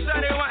 So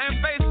they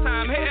wantin'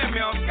 FaceTime, hitting me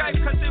on Skype,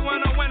 cause she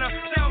want a winner.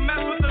 She don't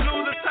mess with the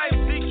loser type,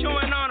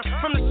 DQing on her.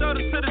 From the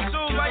shoulders to the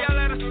shoes, while y'all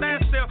at a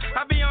standstill.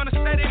 I be on a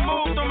steady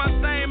move through my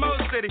same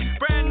old city.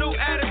 Brand new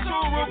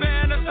attitude, Ruben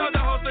and the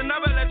soldier host,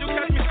 never let you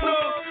catch me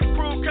slow.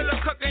 Crew killer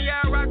cooking,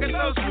 yeah, rockin'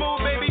 so smooth,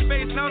 baby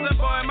face, nose and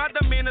boy, my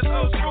demeanor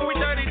so screw. We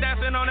dirty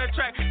dancing on that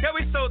track, yeah,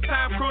 we so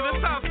time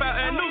cruising, South out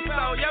and New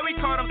Soul, yeah, we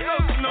caught them so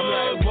smooth.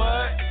 I'm like,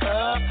 what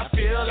up? I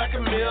feel like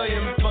a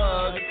million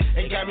bucks.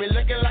 It got me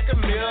looking like a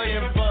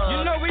million bucks.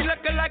 You know we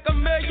looking like $1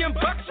 million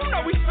bucks. You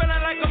know we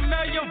feeling like $1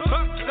 million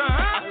bucks,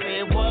 I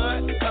said,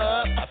 what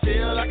up? I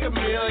feel like $1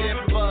 million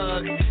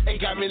bucks. It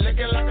got me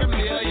looking like $1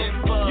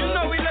 million bucks. You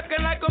know we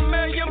looking like $1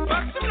 million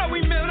bucks. You know we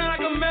feeling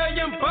like $1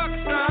 million bucks,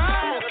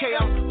 Okay,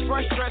 I'm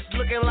fresh dressed,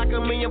 looking like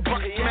 $1 million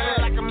bucks,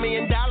 smelling like $1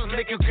 million.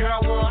 Make your girl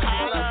wanna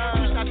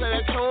holler. 2 shots of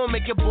that tone,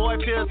 make your boy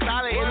feel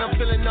solid. And I'm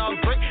feeling all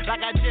great,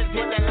 like I just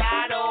hit the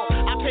lotto.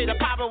 I pay the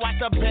pop and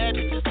watch the bad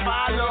bitches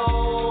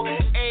follow.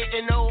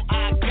 A&O,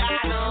 I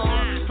got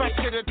 'em. Fresh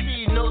to the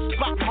T, no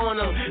spot on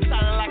them.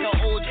 Sounding like an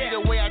OG,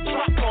 the way I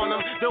drop on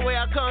them. The way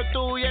I come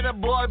through, yeah, the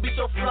boy be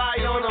so fly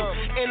on them.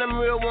 And I'm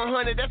real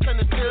 100, that's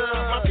understood.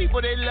 My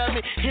people, they love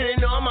me, and they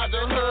know I'm out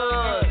the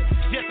hood.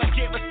 Yes, I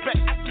get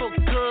respect, I smoke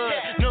good.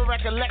 No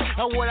recollect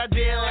of what I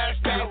did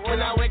last night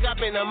when I wake up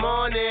in the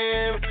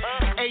morning.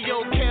 Hey,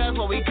 yo, Kels,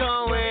 where we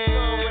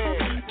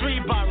going? 3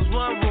 bottles,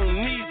 1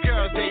 room, these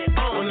girls, they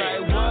own.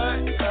 Like,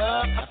 what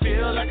up? I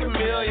feel like $1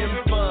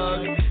 million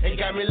bucks. It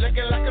got me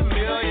looking like $1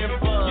 million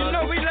bucks. You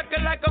know we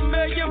looking like $1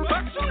 million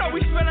bucks. You know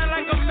we feeling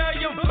like $1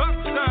 million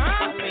bucks,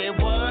 I said,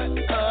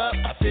 what up?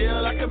 I feel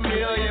like $1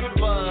 million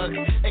bucks.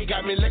 It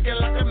got me looking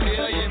like $1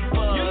 million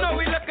bucks. You know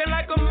we looking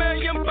like $1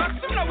 million bucks.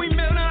 You know we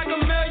feeling like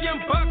 $1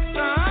 million bucks,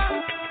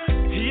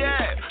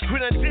 Yeah, we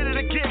done did it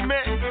again,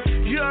 man.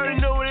 You already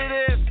know what it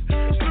is.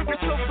 Snoopy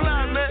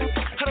SoFly, man.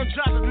 I done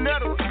dropped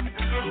another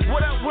one.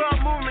 What up, world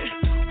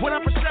movement? What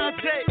up,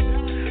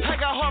 Ashanti? I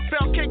got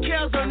heartfelt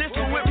KKs on this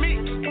one with me.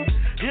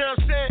 You know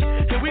what I'm saying?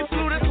 And we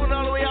flew this one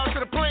all the way out to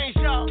the plains,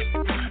 y'all.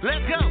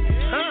 Let's go.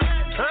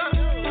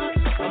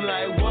 I'm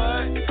like,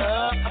 what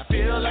up? I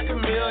feel like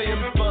 $1 million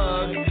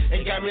bucks.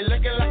 It got me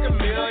looking like $1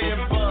 million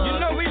bucks. You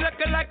know we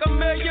looking like $1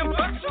 million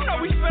bucks. You know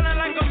we feeling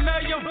like $1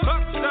 million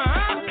bucks,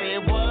 I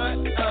said,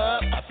 what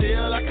up? I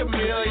feel like $1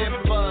 million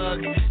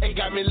bucks. It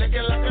got me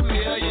looking like $1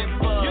 million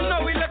bucks. You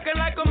know we looking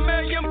like $1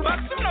 million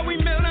bucks. You know we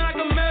feeling like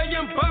 $1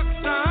 million bucks,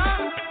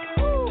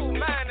 Ooh,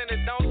 man, and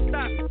it don't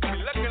stop. We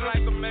looking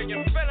like $1 million,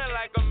 feeling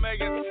like $1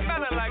 million,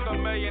 smelling like $1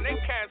 million. They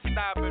can't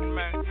stop it,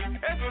 man.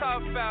 It's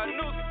South out,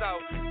 New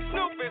South.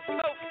 Snoopy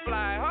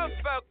SoFly,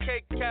 heartfelt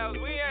KKs.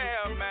 We in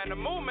here, man. The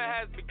movement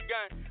has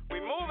begun.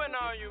 We moving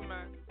on you,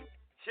 man.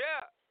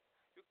 Yeah,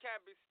 you can't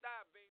be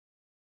stopped, baby.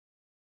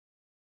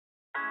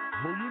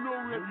 Well, you know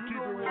we have to keep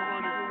it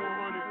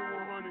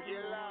 100.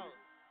 Get loud.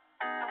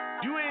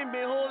 You ain't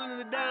been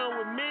holding it down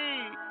with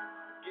me.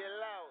 Get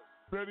loud.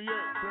 Better yet.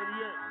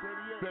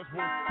 That's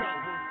one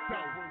stop.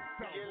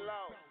 Get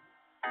loud.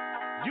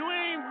 You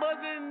ain't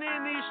buzzing in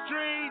these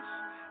streets.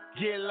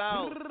 Get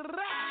loud.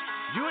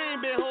 You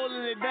ain't been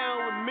holding it down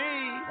with me.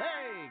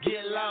 Hey,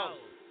 get loud.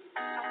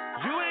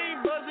 You ain't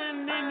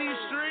buzzing in these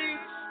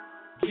streets.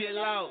 Get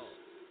loud.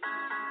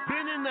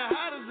 Been in the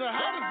hottest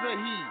of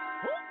heat.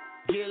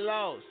 Get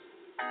lost.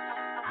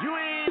 You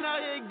ain't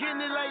out here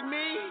getting it like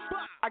me.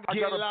 I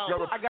got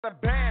a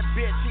bad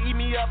bitch, she eat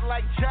me up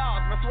like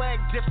Jaws. My swag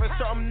different,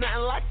 so I'm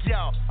nothing like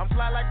y'all. I'm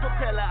fly like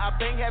propeller, I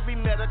bang heavy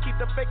metal, keep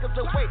the fakers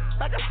away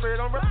like a spirit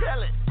on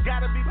repellent.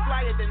 Gotta be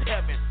flyer than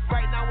heaven.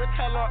 Right now it's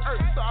hell on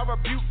earth, so I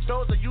rebuke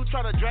those of you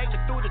trying to drag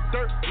me through the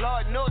dirt.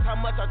 Lord knows how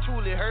much I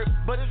truly hurt,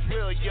 but it's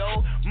real,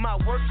 yo.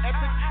 My work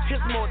ethic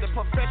is more than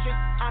perfection.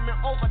 I'm in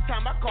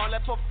overtime, I call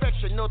that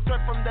perfection. No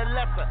threat from the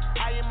lesser,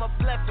 I am a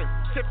blessing.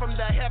 Sit from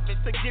the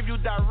heavens to give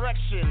you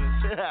directions.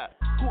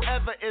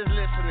 Whoever is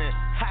listening,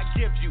 I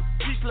give you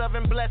peace, love,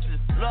 and blessings.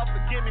 Lord,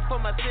 forgive me for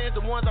my sins,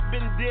 the ones I've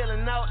been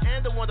dealing out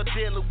and the ones I'm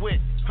dealing with.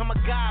 I'm a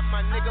God,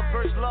 my nigga,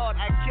 verse Lord,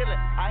 I kill it.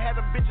 I have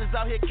the bitches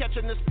out here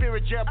catching the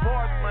spirit jet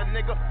bars, my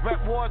nigga. Rap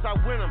wars, I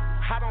win them.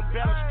 I don't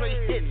battle straight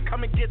hits,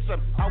 come and get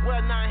some. I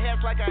wear 9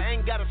 hats like I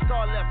ain't got a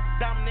scar left.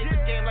 Dominate the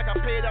game like I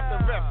paid off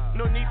the ref.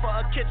 No need for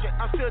a kitchen,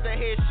 I'm still the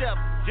head chef.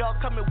 Y'all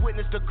come and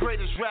witness the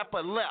greatest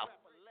rapper left.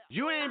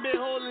 You ain't been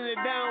holding it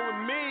down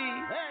with me.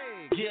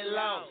 Hey, get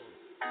lost.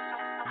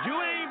 You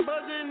ain't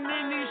buzzing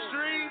in these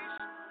streets.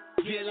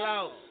 Get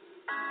lost.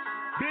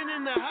 Been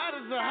in the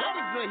hottest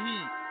of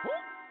heat.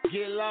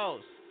 Get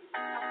lost.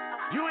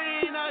 You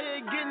ain't out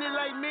here getting it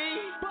like me.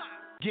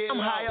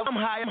 I'm high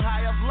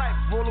of life,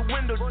 roll the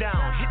window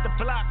down, hit the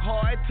block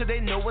hard till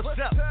they know what's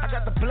up. I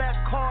got the black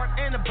card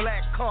and the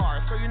black car,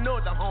 so you know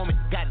the homie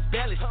got his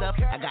belly stuff.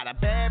 I got a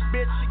bad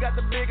bitch, she got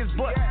the biggest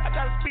butt. I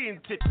got a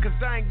speeding ticket, cause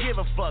I ain't give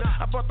a fuck.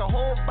 I bought the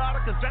whole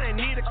bottle, cause I ain't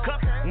need a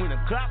cup. When the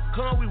cop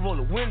come, we roll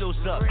the windows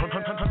up.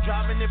 I'm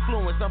driving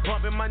influence, I'm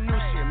bumping my new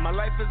shit. My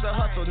life is a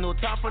hustle, no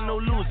time for no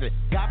losing.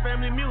 Got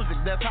family music,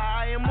 that's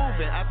how I am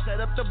moving. I set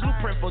up the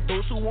blueprint for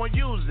those who won't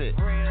use it.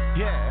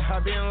 Yeah,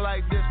 I been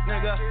like this,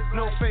 nigga,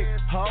 no fake,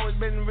 always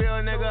been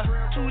real, nigga.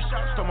 2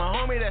 shots for my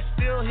homie that's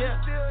still here.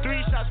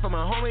 3 shots for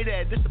my homie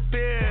that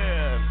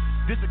disappeared.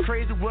 This a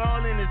crazy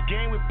world in this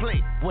game we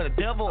play, where the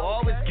devil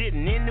always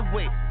getting in the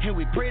way. And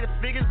we pray the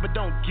figures but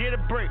don't get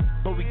a break.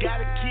 But we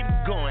gotta keep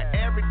going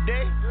every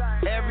day.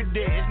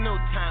 It's no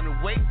time to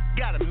wait.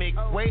 Gotta make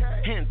way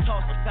and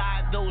toss aside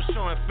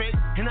doing fake,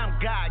 and I'm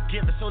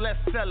God-given, so let's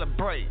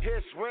celebrate.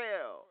 It's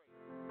real.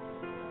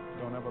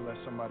 Don't ever let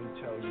somebody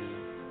tell you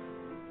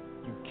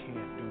you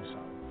can't do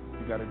something.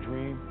 You got a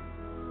dream,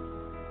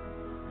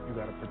 you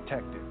got to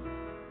protect it.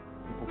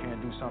 People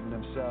can't do something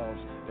themselves.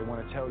 They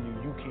want to tell you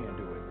you can't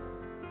do it.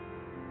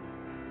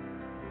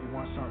 You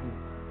want something,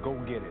 go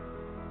get it.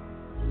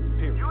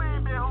 Period. You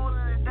ain't been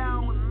holding it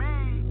down with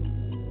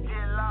me,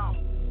 get lost.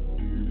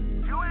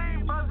 You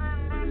ain't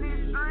buzzing in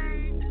these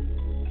streets,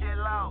 get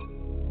lost.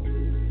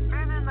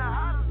 Been in the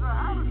hottest of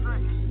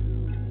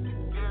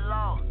heat, get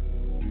lost.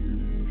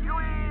 You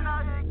ain't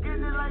out here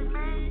getting it like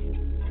me,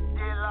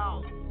 get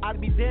lost. I'd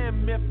be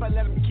damned if I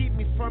let them keep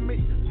me from it.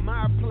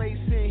 My place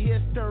in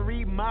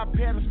history, my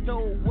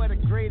pedestal where the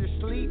greatest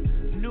sleep.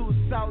 New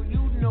South,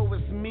 you know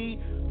it's me.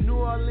 New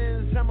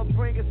Orleans, I'ma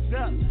bring us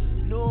up.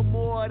 No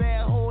more of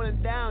that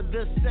holding down.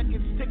 The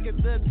second ticket,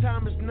 the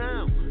time is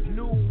now.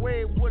 New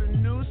wave with a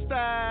new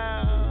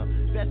style.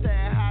 That's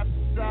that hot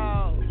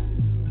sauce.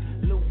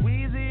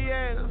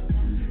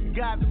 Louisiana,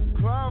 got them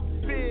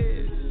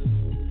crawfish.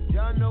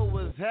 Y'all know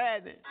what's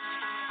happening.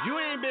 You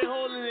ain't been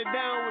holding it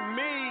down with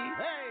me.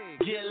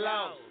 Hey, get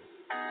lost.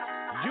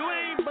 You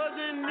ain't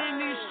buzzing in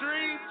these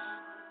streets.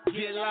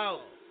 Get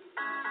lost.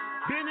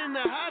 Been in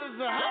the hottest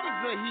of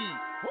heat.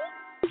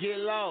 Get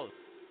lost.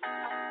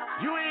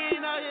 You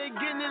ain't out here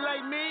getting it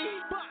like me.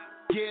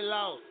 Get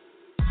lost.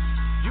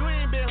 You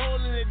ain't been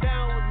holding it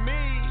down with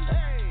me.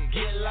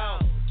 Get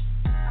lost.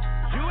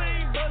 You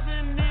ain't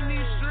buzzing in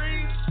these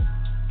streets.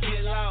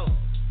 Get lost.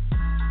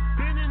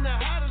 Been in the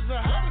hottest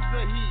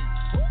of heat.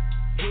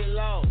 Get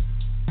lost.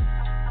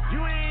 You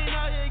ain't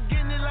out here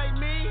getting it like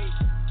me.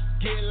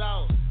 Get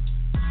lost.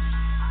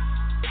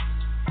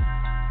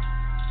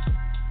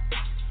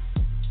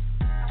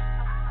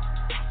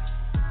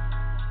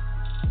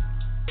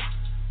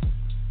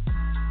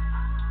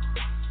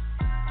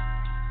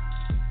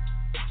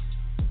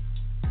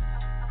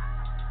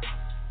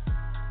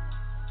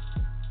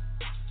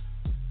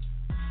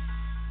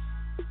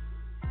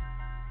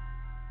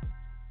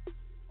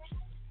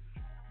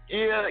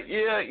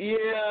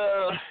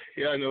 Yeah.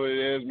 Y'all know what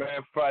it is, man.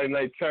 Friday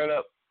Night Turn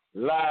Up.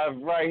 Live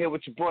right here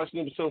with your boy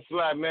Snoopy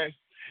SoFly, man.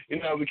 You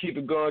know, we keep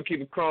it going, keep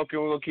it crunking.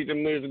 We're going to keep the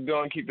music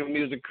going, keep the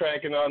music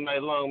cracking all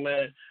night long,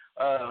 man.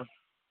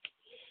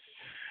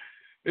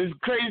 There's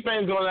crazy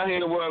things going on here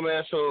in the world,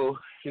 man. So,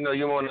 you know,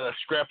 you want to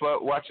scrap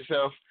up, watch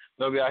yourself.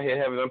 Don't be out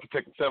here having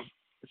unprotected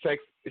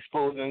sex,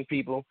 exposing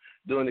people,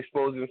 doing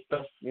exposing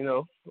stuff, you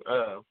know.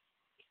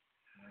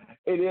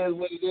 It is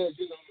what it is,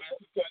 you know, man.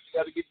 Sometimes you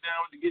got to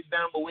get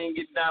down, but we ain't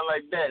getting down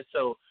like that.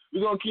 So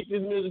we're going to keep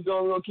this music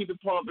going. We're going to keep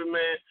it pumping,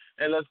 man.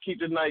 And let's keep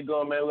this night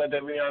going, man. Let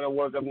that Rihanna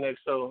work up next.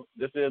 So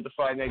this is the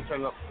Friday Night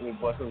Turn Up. We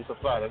boy Snoopy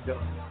SoFly. Let's go.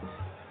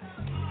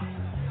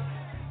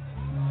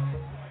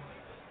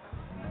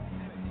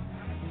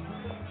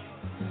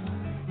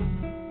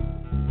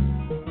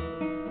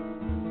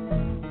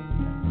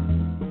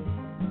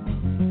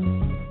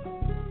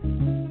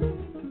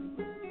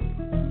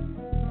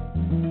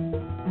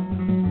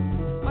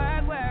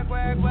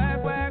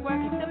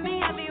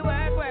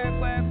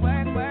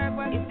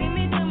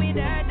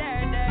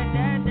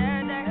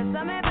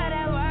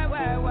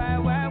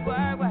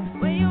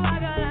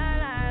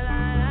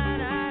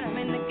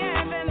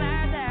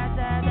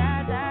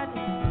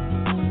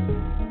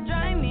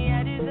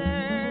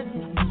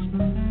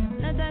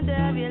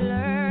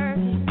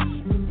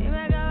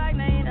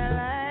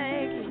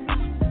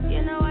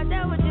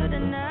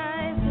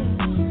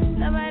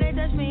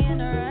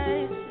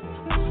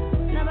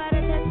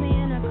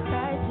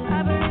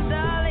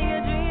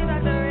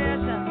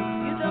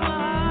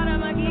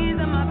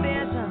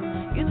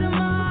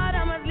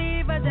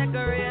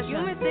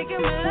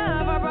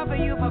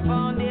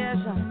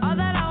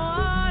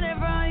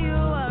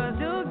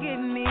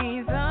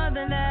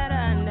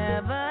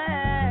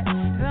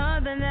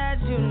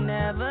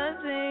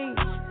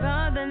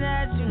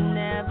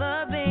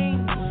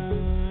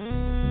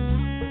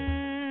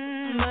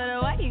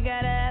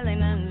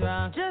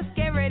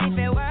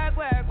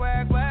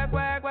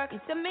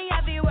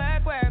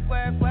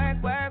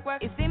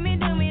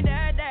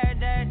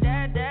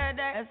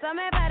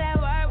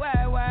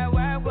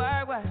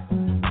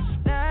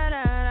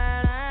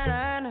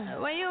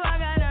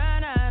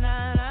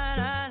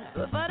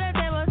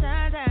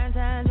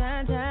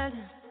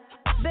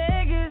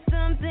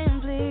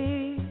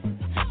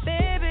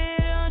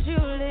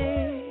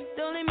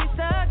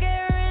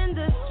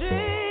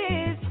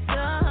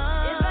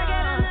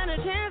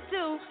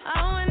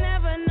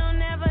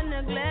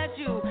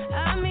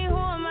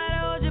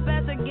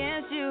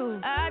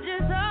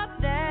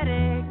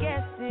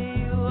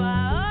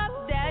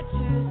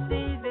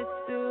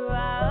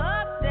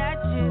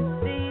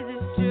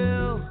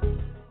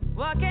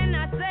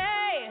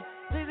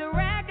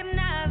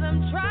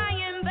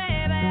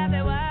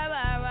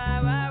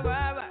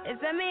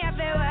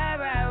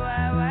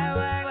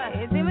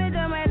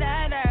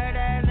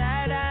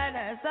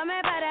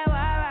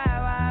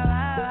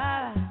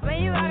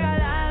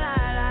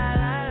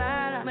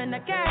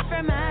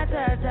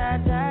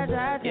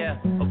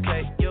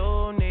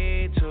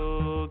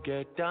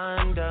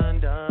 done.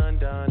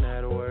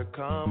 At work,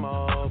 come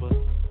over.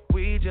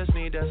 We just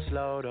need to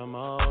slow the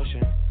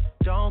motion.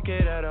 Don't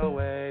get out of the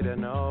way to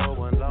no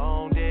one.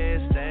 Long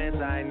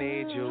distance, I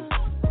need you.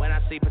 When I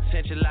see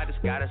potential, I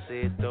just gotta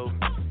see it through.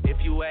 If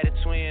you had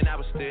a twin, I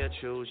would still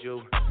choose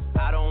you.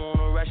 I don't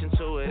wanna rush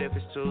into it if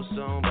it's too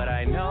soon, but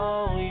I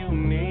know you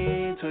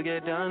need to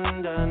get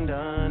done.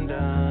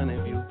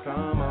 If you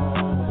come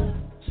over,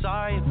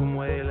 sorry if I'm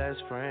way less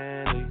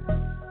friendly.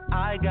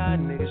 I got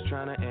niggas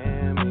tryna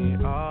end me.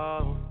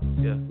 Oh,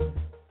 yeah.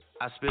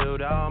 I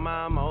spilled all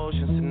my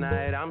emotions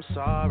tonight, I'm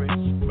sorry.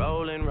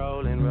 Rolling.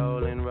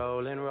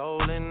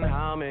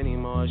 How many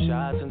more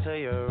shots until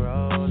you're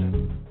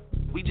rolling?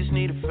 We just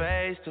need a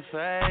face to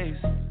face.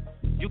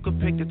 You could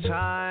pick the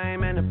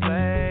time and the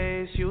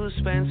place. You'll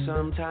spend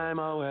some time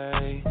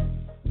away.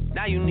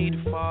 Now you need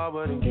to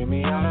forward and give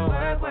me all the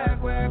work.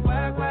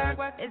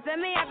 It's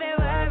me up there,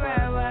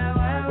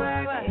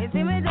 work. You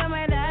see me do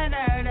my da.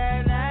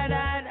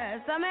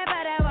 So me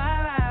better work.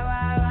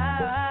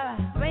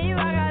 When you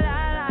walk out,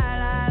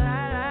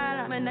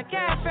 la. When the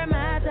cash from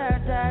my dirt.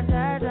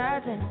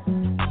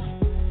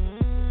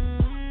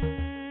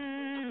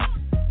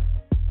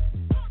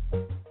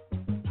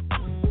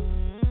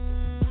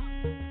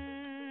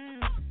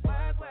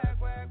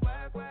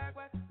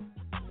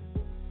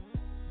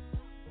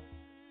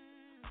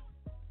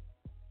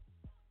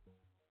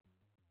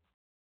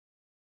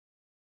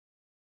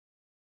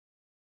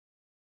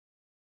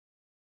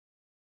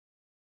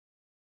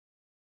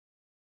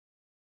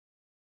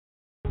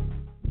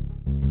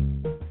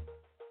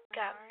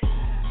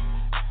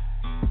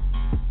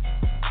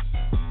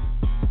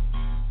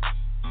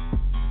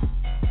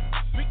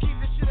 We keep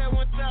this shit at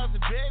 1,000,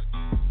 baby.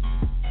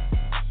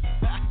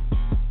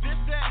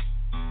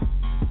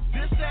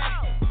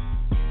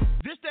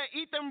 This that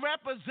eat them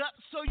rappers up,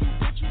 so you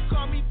bitch, you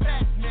call me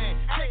Pac-Man.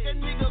 Take a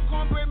nigga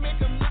cornbread, make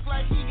him look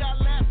like he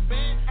got lap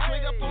band.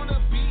 Swing up on the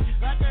beat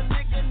like a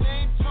nigga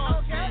named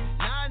Tom.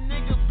 Now a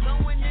nigga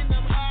blowing in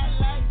them high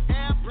like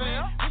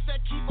airplane. This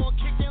that keep on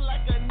kicking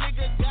like a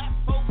nigga got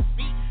 4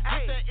 feet.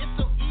 This that it's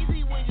so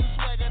easy when you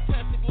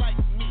swagger-tastic like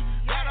me.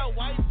 Got a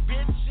white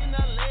bitch in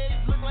her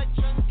legs, look like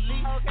Chung-Li.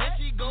 And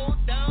she go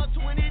down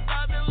 20,000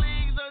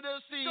 leagues of the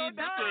sea. This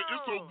that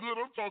it's so good,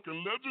 I'm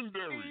talking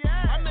legendary.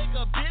 I make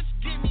a bitch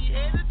get me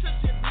headed to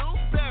shit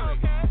blueberry.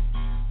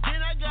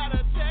 Then I got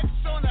a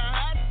text on the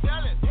hot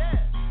selling.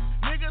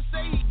 Nigga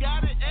say he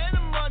got it and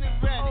the money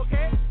ready.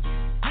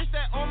 This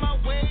that on my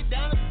way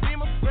down the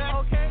beam of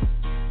fresh.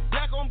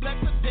 Black on black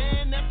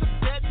sedan, that's a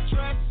dead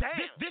dress.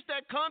 This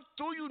that come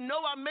through, you know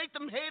I make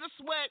them haters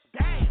sweat.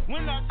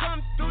 When I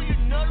come through, you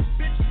know the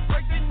bitches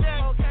break their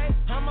neck.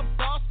 I'm a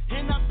boss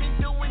and I've been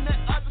doing that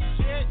other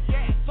shit.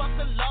 Fuck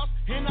the loss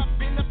and I've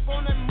been up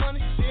on that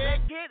money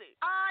shit. Get it.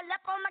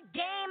 Look on my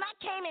game, I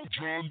came in.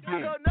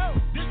 No.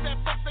 This that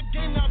fuck the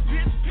game, now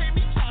bitch pay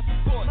me child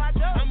support.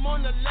 I'm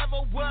on the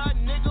level where a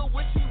nigga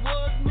wish he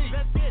was me.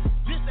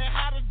 This that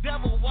how the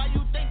devil, why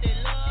you think they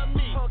love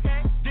me?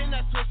 Then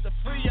I switch to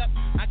free up,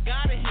 I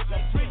gotta hit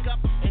my freak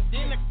up, and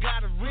then I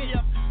gotta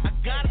re-up, I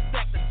gotta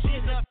stack the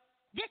cheese up.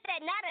 This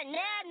that not a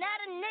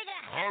nigga.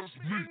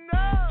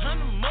 I'm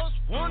the most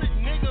wanted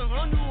nigga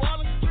on New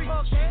Orleans streets.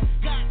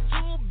 Got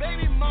 2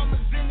 baby mamas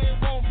and they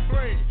won't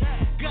break.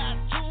 Got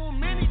too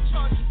many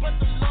charges, but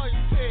the lawyers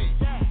pay.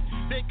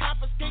 They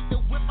confiscate the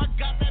whip, I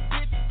got that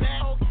bitch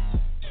back.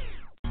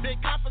 They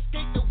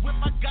confiscate the whip,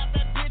 I got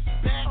that bitch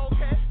back.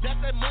 That's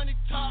that money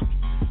talk,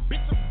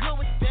 bitch, I'm good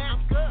with that.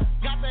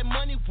 Got that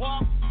money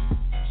walk,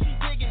 she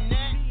digging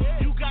that.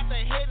 You got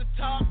the head to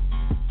talk,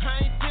 I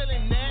ain't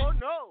feeling that.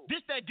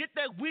 This that get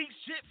that weak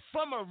shit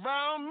from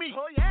around me.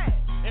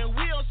 And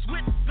we on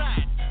switch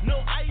sides,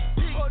 no IP.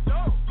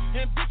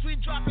 And bitch, we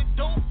dropping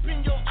dope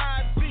in your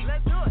IV.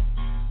 Let's do it.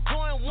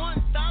 Going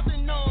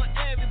 1,000 on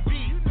every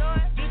beat. You know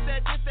it. This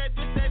that shit,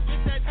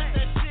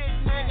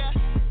 nigga.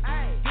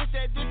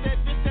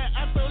 This that,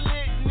 I'm so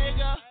lit,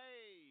 nigga.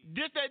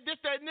 This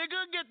that nigga,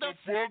 get the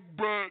fuck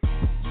back.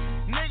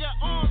 Nigga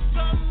on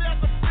something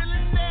else, I'm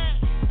feeling that.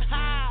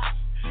 Ha!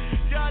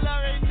 Y'all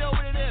already know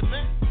what it is,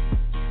 man.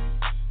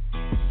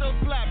 So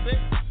fly,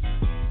 bitch.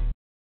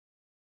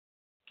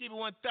 Keep it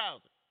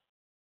 1,000.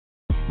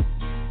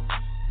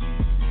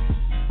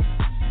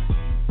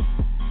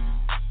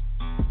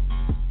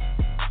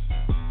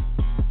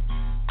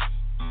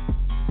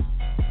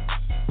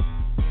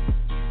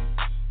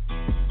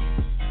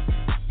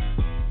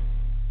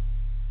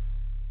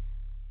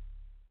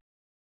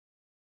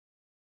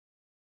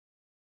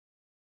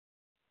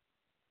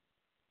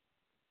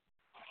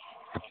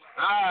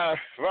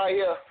 Right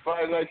here,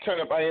 Friday Nite Turn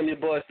Up. I am your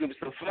boy, Snoopy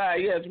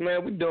SoFly. Yes,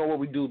 man, we doing what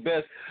we do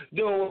best,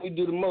 doing what we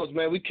do the most,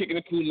 man. We kicking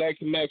the cool, like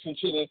some action,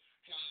 chilling,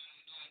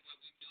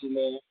 doing what we do,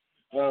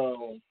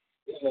 man.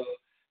 You know,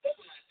 that's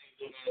what I think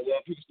doing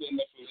well. People standing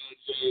up for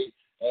LJ.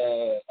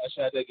 I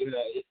tried to give it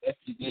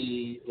FTD,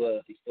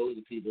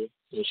 exposing people,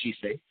 so she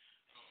say.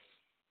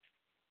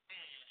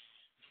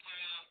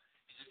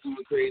 It's just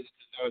going crazy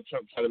because Donald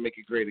Trump trying to make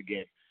it great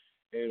again.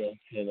 You know,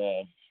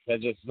 and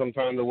that just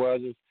sometimes the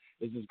world is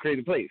just a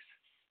crazy place.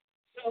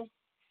 So,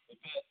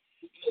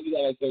 we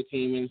got like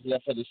 13 minutes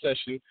left for the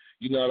session.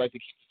 You know, I like to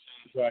keep the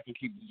time so I can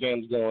keep the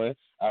gems going.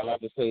 I'd like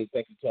to say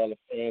thank you to all the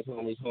fans,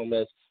 homies,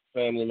 homies,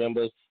 family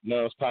members,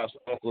 moms, pops,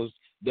 uncles,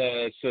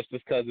 dads,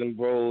 sisters, cousins,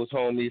 bros,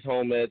 homies,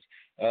 homies,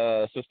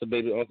 sister,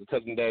 baby, uncle,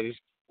 cousin, daddies,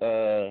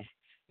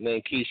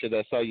 named Keisha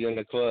that saw you in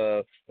the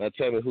club. Now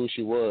tell me who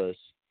she was.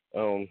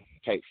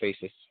 Type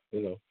faces,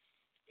 you know.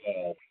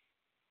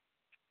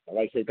 I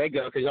like to say thank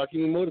y'all because y'all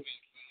keep me motivated.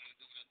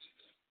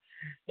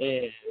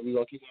 And we're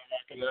going to keep on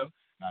rocking up.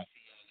 I'll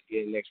see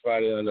y'all again next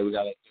Friday. I know we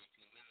got like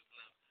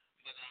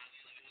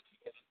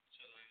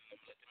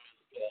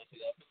 13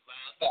 minutes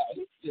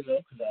left. You know,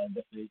 because I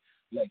definitely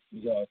like for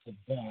y'all to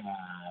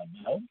vibe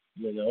out,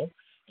 you know.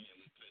 And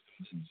we play some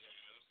good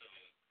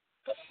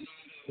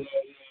jams.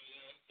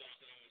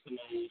 Some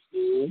old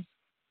school.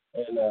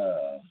 And,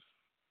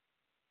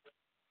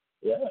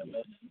 yeah,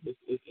 man, it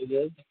is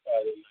the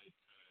Friday Night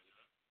Turn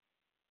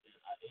Up. And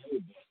I am the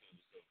boss of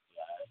the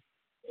SoFly.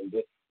 And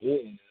this is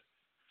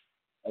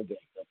a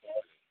gangsta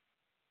party.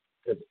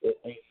 Because it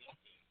ain't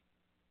nothing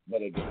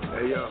but a gangsta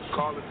party. Hey,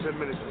 call in 10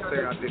 minutes and say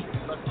I did it.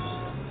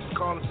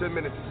 Call in 10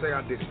 minutes and say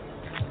I did it.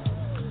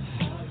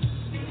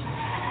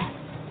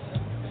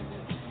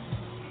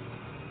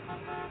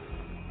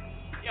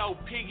 Yo,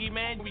 Piggy,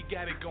 man, we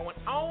got it going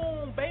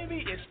on,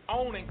 baby. It's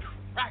on and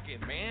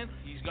cracking, man.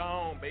 He's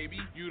gone, baby.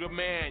 You the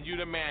man, you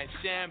the man.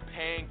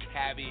 Champagne,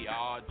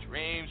 caviar,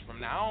 dreams from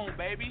now on,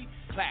 baby.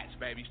 Plats,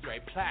 baby,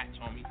 straight plats,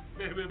 homie.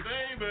 Baby,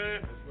 baby.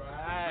 That's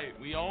right.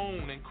 We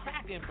own and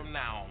cracking from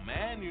now on,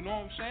 man. You know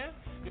what I'm saying?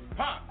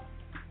 Pop,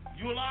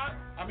 you alive?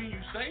 I mean,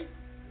 you safe?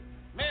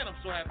 Man, I'm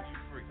so happy you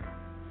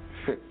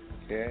free.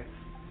 Yeah?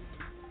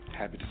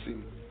 Happy to see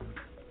me.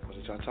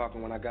 Wasn't y'all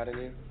talking when I got in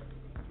here?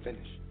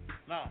 Finish.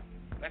 No,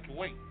 that can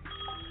wait.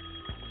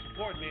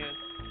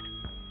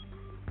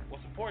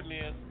 What's important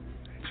is...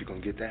 You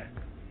gonna get that?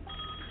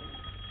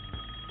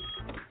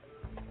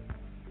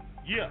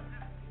 Yeah.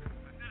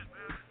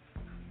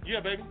 Yeah,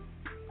 baby.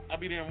 I'll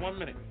be there in 1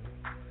 minute.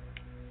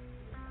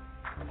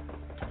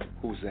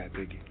 Who's that,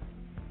 Biggie?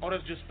 Oh,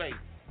 that's just Faith.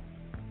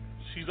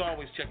 She's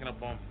always checking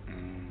up on me.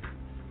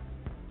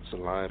 It's a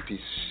lying piece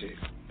of shit.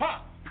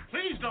 Pop,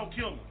 please don't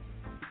kill me.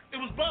 It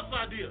was Buck's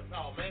idea.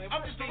 No, man.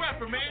 I'm just a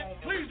rapper, man.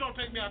 Please don't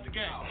take me out the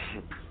game.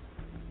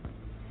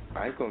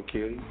 I ain't gonna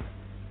kill you.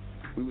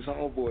 We was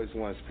homeboys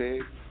once,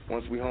 Pig.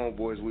 Once we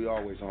homeboys, we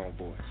always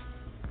homeboys.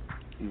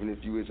 Even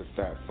if you is a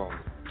fat phony.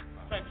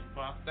 Thank you,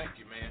 Pop. Thank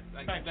you, man.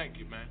 Thank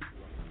you, man.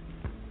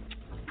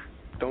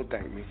 Don't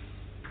thank me.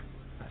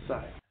 That's all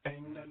right.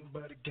 Ain't nothing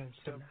but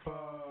against the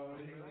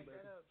party.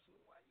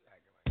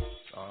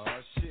 Oh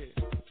shit.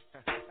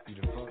 You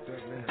done fucked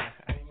up, man.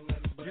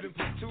 You done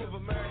put two of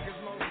America's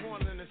most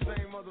wanted in the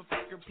same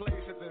motherfucking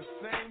place at the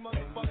same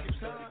motherfucking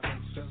time.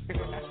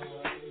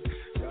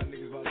 Y'all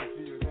niggas about to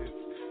feel this.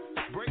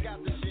 Break out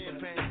the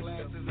champagne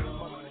glasses and the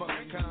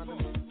motherfucking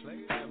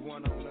condoms. Have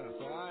one on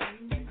us,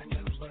 alright?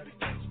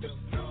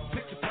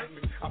 Picture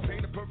perfect. I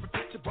paint a perfect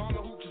picture. Bomb the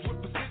hooches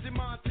with precision.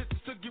 My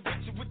intentions to get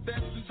richer with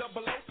that and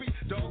double OP.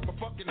 Dog, my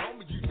fucking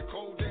homie. You the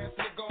cold ass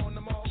nigga on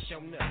the mall. Show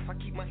enough. I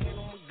keep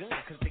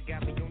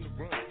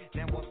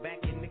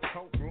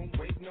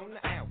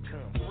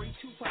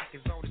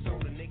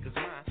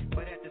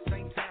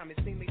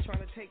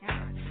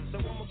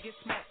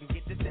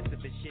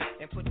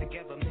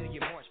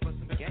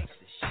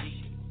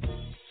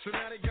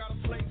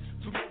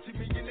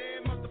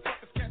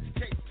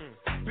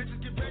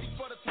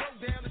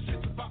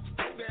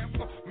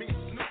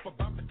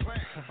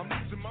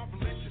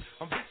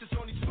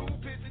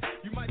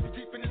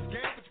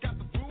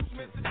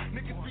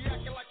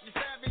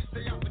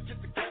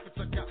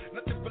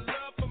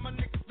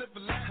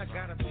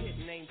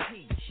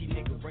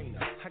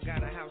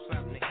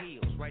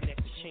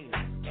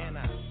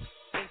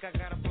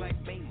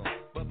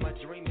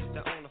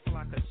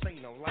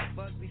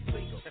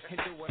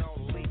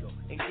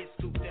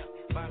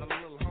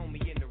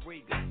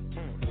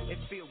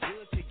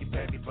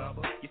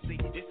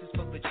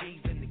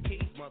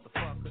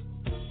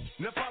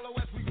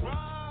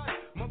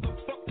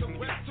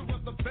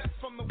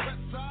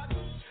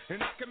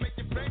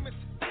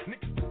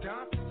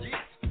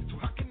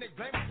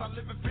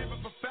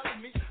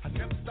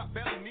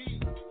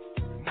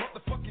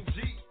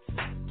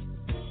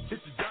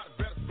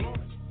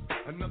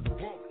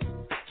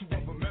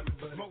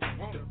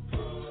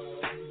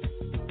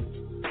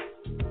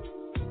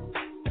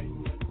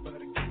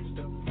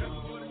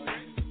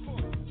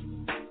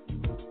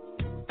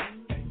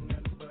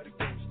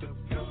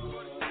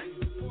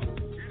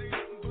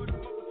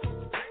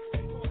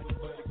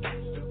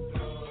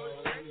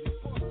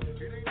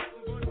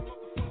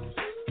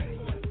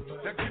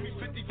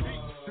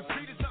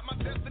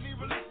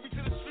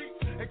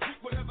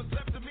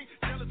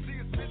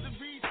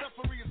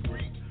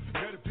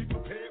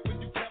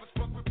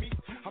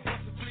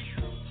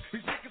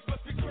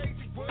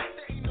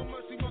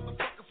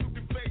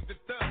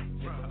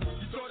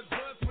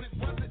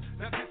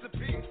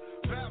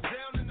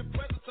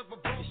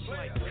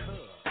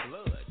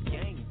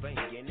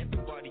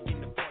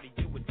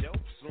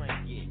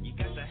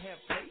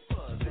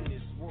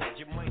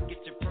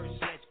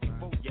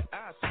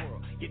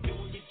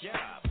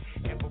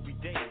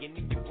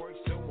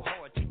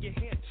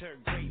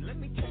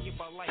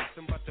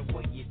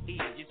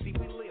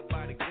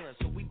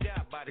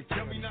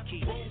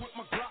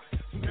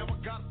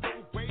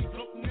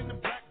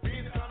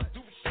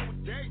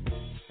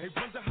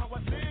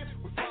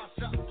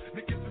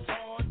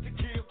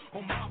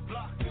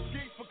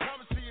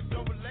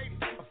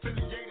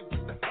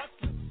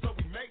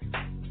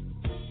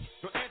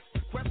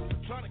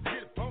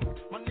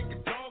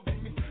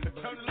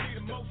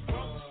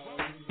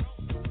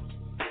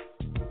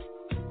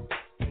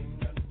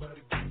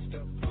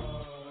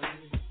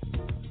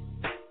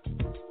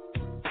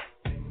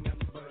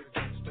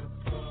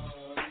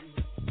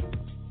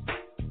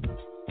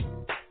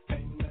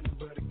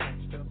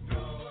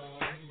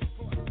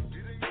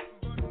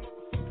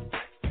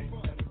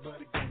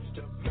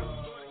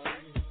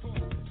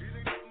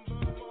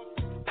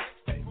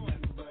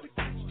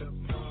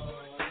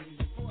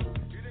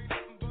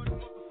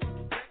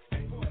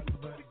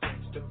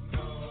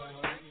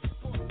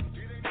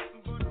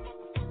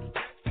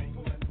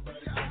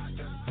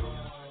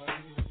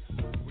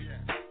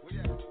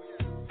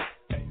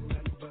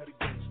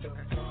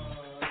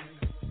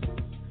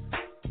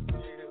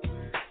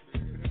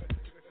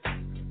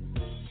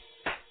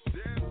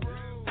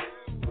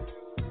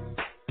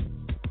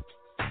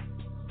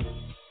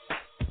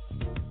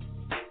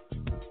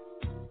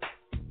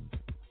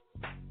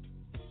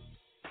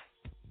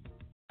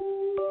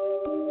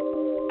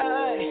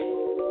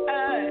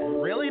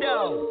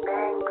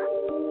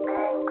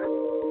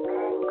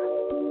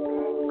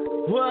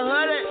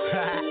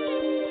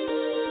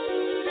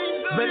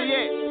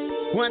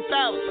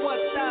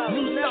 1,000.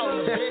 New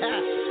sauce.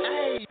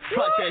 Hey,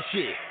 fuck that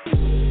shit.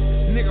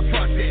 Nigga,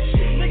 fuck that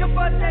shit. Nigga,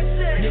 fuck that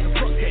shit. Nigga,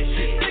 fuck that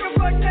shit. Nigga,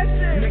 fuck that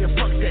shit. Nigga,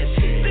 fuck that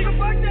shit. Nigga,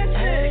 fuck that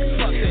shit.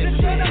 Fuck that shit. The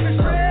turn up is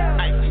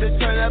real. The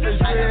turn up is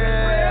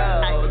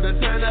real. The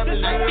turn up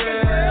is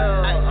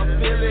real. I'm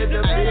feeling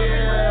the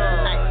bill.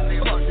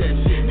 Fuck that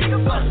shit. Nigga,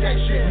 fuck that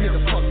shit. Nigga,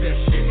 fuck that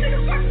shit. Nigga,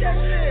 fuck that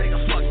shit. Nigga,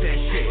 fuck that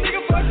shit.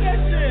 Nigga, fuck that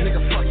shit.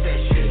 Nigga, fuck that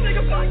shit.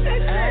 Nigga, fuck that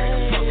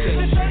shit.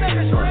 The turn up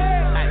is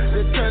real.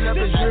 The turn up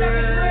is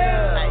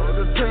real.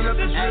 The turn up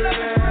is real.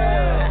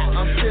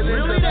 I'm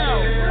feeling the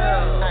bill.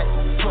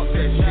 Fuck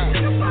that shit.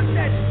 Nigga, fuck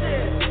that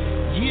shit.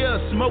 Yeah,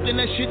 smoking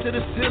that shit to the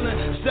ceiling.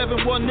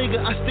 7-1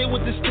 nigga, I stay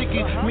with the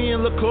sticky. Me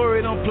and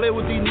LaCory don't play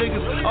with these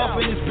niggas. Off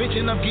in this bitch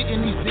and I'm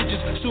getting these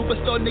digits.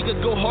 Superstar nigga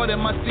go hard in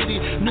my city.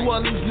 New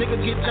Orleans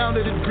nigga get down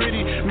to the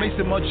gritty.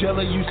 Mason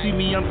Margiela, you see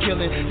me, I'm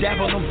killing.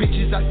 Dab on them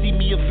bitches, I see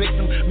me a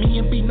victim. Me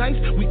and Be Nice,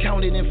 we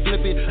count it and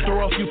flip it.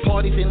 Throw a few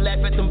parties and laugh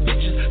at them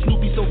bitches.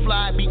 Snoopy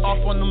SoFly, be off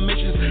on the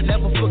missions.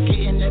 Never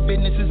forgetting that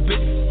business is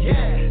business.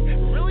 Yeah.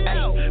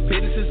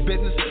 Business is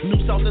business.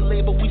 New South and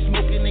label, we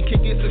smoking and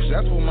kicking.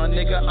 Successful, my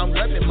nigga. I'm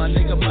repping, my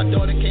nigga. My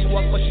daughter can't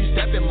walk, but she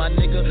stepping, my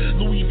nigga.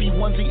 Louis V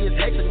onesie is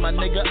hectic, my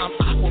nigga. I'm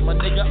aqua, my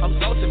nigga. I'm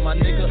salted, my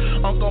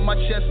nigga. Unk on my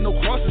chest, no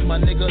crosses, my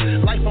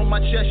nigga. Life on my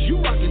chest, you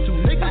rockin' two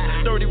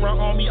niggas. 30 round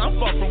on me, I'm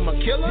far from a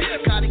killer.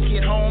 Gotta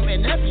get home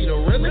and that be the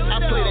realest. I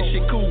play that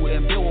shit cool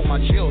and build with my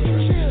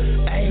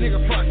children. Hey, nigga,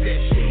 fuck that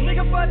shit.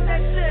 Nigga, fuck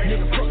that shit.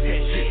 Nigga, fuck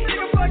that shit.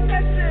 Nigga, fuck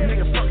that shit.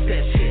 Nigga, fuck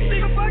that shit.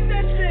 Nigga, fuck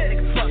that shit.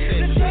 Nigga, fuck that shit.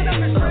 The turn up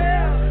is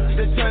real.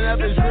 The turn up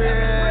is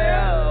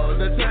real.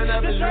 The turn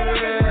up is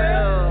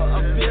real.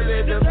 I'm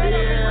feeling the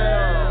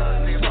bill.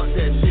 Nigga, fuck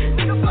that shit.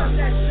 Nigga, fuck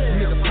that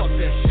shit. Nigga, fuck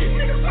that shit.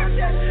 Nigga, fuck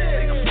that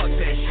shit. Nigga, fuck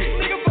that shit.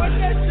 Nigga, fuck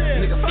that shit.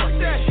 Nigga, fuck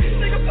that shit.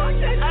 Nigga, fuck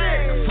that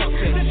shit. Fuck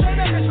that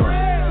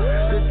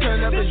The turn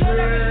up is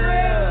real. The turn up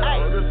is real.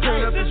 The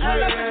turn up is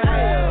real.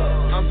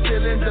 I'm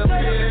feeling the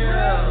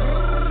bill.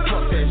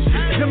 Fuck that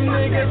shit. Them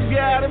niggas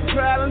got a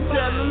problem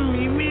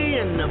telling me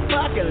in the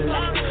parking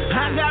lot.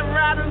 I got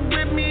riders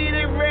with me,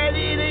 they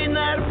ready, they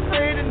not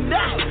afraid to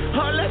die.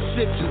 All that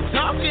shit you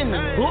talking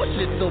is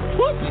bullshit, so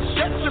pussy,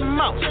 shut your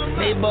mouth.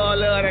 Neighbor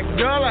love that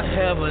girl, I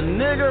have a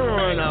nigga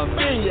run off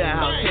in your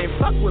house. Can't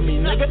fuck with me,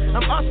 nigga,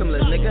 I'm awesome,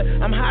 little nigga.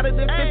 I'm hotter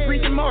than Fifth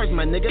Street and Mars,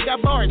 my nigga.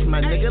 Got bars,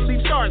 my nigga,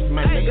 leave stars,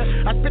 my nigga.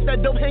 I spit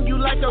that dope, hang you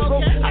like a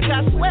rope. I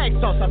got swag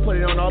sauce, I put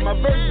it on all my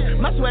verses.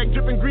 My swag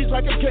dripping grease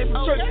like a case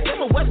of church.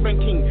 I'm a West Bank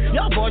king,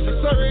 y'all boys are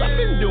service. I've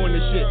been doing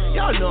this shit,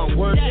 y'all know I'm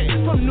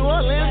working. From New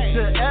Orleans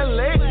to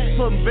LA,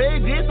 from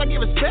Vegas, I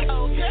give respect.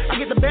 I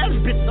get the baddest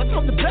bitches, I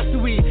smoke the best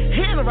of weed.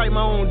 And I write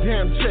my own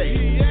damn check.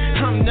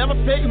 I'm never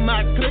faking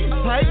my click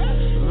pipe.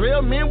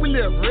 Real men, we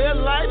live real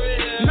life.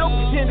 No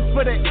pretending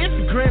for that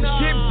Instagram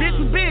shit. Bitch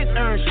and bitch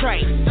earn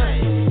stripes.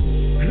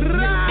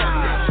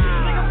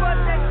 Nigga, fuck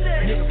that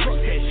shit. Nigga, fuck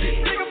that shit.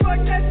 Nigga, fuck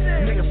that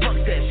shit. Nigga, fuck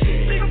that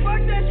shit. Nigga,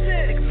 fuck that shit.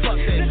 Nigga, fuck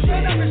that The shit.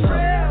 turn up is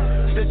real.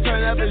 The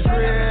turn up is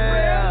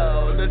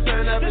real. The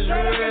turn up is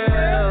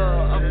real.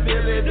 I'm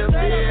feeling the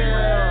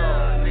bill.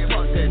 Nigga,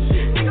 fuck that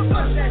shit. Nigga,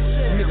 fuck that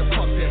shit. Nigga,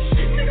 fuck that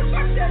shit. Nigga,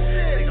 fuck that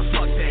shit. Nigga,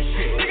 fuck that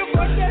shit. Nigga,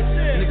 fuck that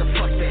shit. Nigga,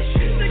 fuck that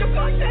shit. Nigga,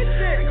 fuck that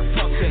shit. Nigga,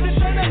 fuck that The shit.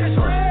 turn up is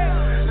real.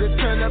 The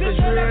turn up is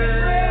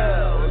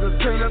real. The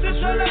turn up is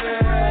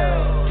real.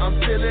 I'm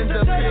feeling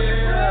the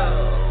bill.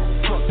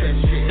 Fuck that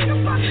shit.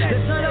 The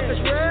turn up is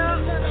real.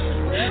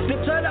 The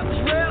turn up is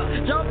real.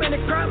 Jump in the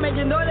crowd, man,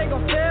 you know they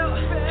gon' fail.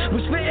 We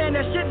spittin'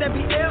 that shit that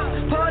be ill.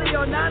 Party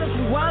all nighters,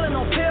 we wildin'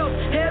 on pills.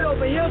 Head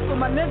over heels for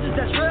my ninjas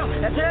that's real.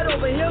 That's head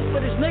over heels for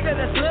this nigga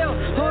that's real.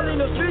 Holding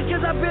no streets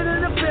cause I've been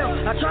in the field.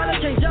 I try to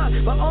change up,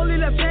 but only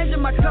left change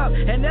in my cup.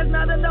 And there's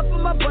not enough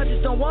for my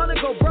budget, don't wanna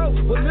go broke.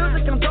 With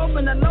music I'm dope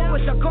and I know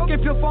it's a coke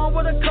if you phone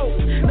with a coat.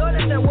 Know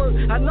that's that work,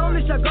 I know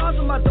these cigars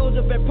on my doors.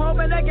 If they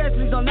pumping that gas,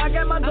 please don't knock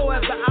at my door.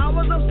 After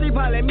hours of sleep,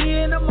 I let me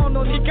in the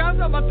morning. He comes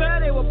up my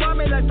third, they will buy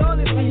me like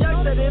Tony. See,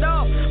 young set it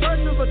off.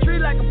 Burst of a tree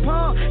like a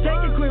palm.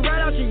 Take your queen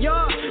right out your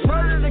yard.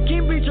 Murder the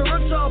king, beat your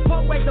roots off.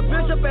 Poke, wake the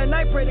bishop at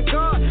night, pray to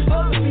God.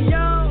 Hold it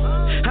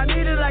beyond. I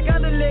need it like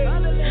underleg.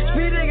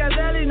 Speeding, got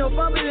daddy, no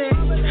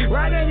fumbling.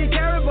 Right in the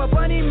carrot, but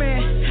bunny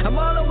man. I'm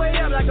all the way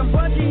up like I'm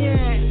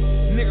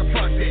bungee. Nigga,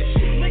 fuck that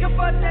shit. Nigga,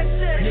 fuck that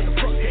shit. Nigga,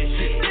 fuck that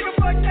shit. Nigga,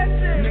 fuck that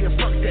shit. Nigga,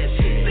 fuck that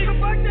shit. Nigga,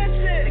 fuck that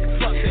shit. Nigga,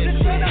 fuck that The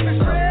shit. turn up is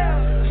real.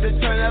 The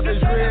turn up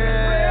is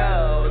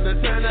real. The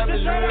turn up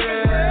is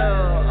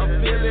real. I'm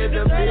feeling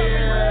the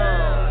bill.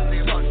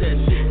 Nigga, fuck that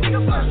shit.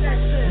 Nigga, fuck that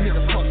shit.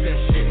 Nigga, fuck that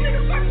shit.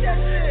 Nigga, fuck that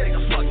shit.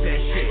 Nigga, fuck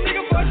that shit.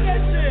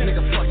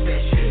 Nigga, fuck that shit. Nigga, fuck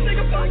that shit.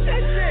 Nigga, fuck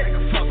that shit.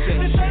 Nigga, fuck that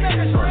The shit. turn up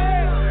is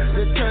real.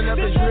 The turn up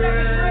is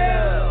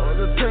real.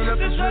 The turn up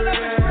is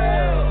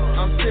real.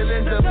 I'm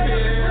feeling the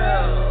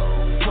bill.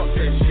 Fuck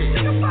that shit.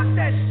 Nigga, fuck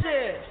that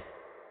shit.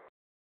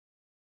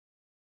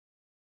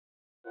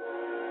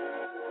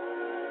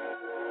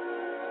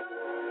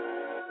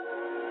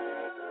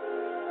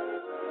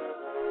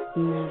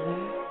 Never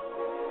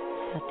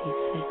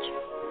satisfecho.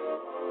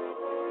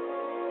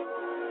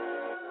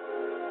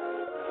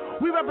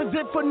 We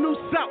represent for New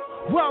South.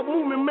 World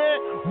movement,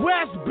 man.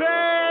 West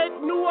Bay,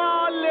 New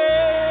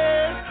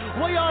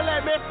Orleans. Where y'all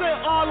at, man? Say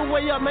all the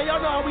way up, man.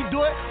 Y'all know how we do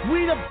it.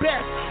 We the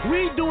best.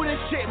 We do this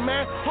shit,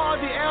 man.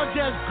 Hardy,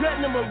 LJ's,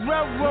 Gretna,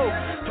 Railroad,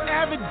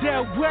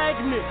 Avondale,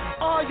 Wagner.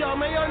 All y'all,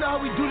 man. Y'all know how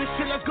we do this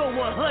shit. Let's go 100.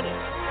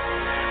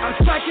 I'm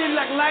striking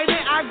like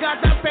lightning. I got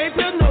that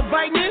paper, no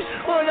biting.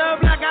 On the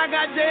block, I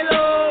got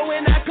J-Lo.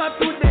 When I come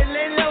through, they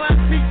lay low. I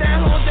speak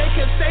that whole day,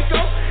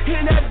 Conseco.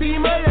 In that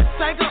beamer, the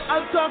psycho.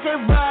 I'm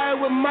talking ride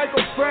with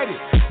Michael Freddy.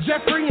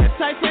 Jeffrey and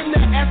Tyson,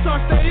 the SR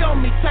stay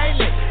on me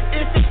tightly.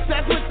 It's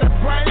success with the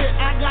brightness.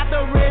 I got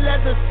the red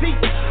leather seat,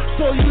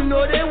 so you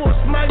know they won't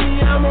smite me.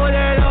 I'm on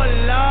that, oh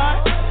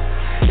Lord.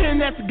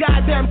 And that's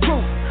goddamn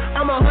proof.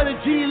 I'm a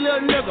 100G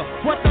little nigga.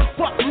 What the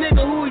fuck,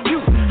 nigga? Who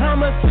you?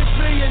 I'm a 6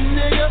 million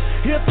nigga.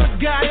 If I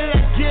got it,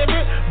 I give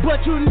it.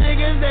 But you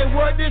niggas, they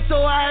worth it,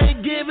 so I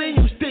ain't giving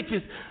you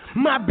stitches.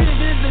 My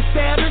business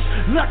established,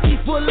 lucky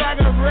full like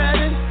a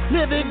rabbit.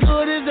 Living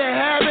good is a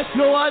habit,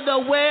 no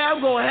other way I'm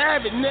gon'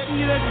 have it. Nigga,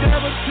 the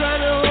devil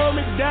tryna hold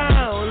me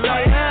down.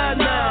 Like hell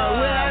nah,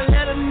 will I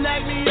let him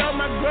knock me on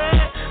my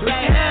grind?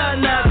 Like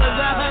hell nah, cause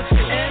I hustle,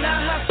 and I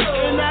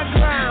hustle, and I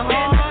grind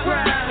hard,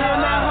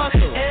 and I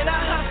hustle, and I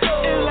hustle.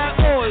 It's like,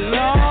 oh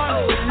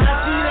Lord,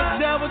 I see the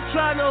devil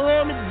tryna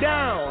hold me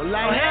down.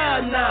 Like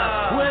hell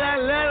nah, will I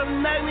let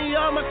him knock me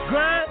on my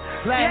grind?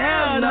 Like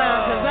hell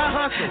nah, cause I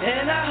hustle,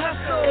 and I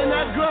hustle, and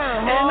I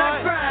grind hard, and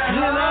I grind,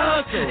 and I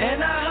hustle,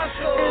 and I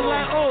hustle. It's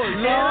like, oh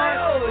Lord,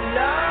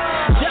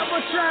 devil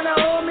tryna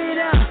hold me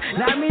down,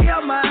 knock me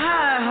up my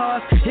high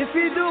horse. If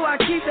he do, I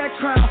keep that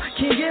crown,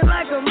 king it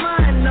like a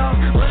mine off.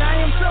 But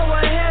I am so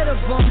ahead of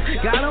him,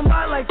 got him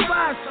by like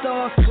 5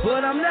 stars.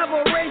 But I'm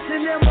never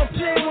racing them or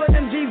playing with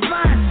them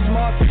divine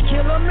smart.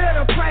 Kill him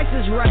if the price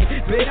is right,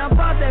 bitch, I'm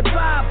about that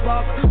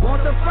 $5.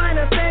 Want the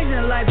finer things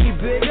in life, be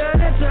bigger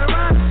than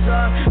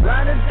Tyrannosaurus.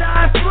 Ride or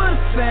die for the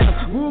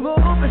fam, Google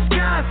open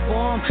sky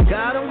for him.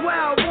 Got him where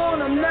I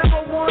want him,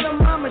 never want him,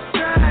 I'ma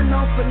shine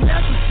on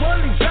finesse.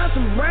 Fully drop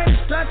some brain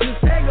structures,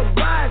 say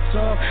goodbye to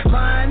him.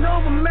 Mind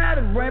over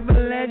matter, brain for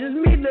legends,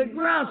 meet the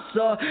ground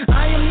saw.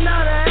 I am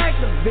not an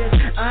activist,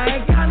 I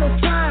ain't got no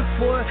time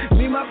for it.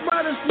 Me, my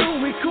brother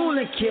Snoop, we cool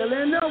and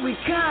killing, no, we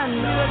kinda.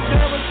 The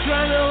devil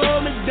tryna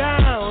hold me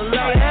down.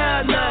 Like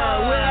hell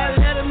nah, will I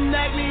let him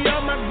knock me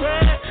on my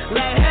grind?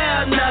 Like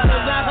hell nah,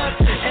 cause I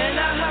hustle, and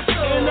I hustle,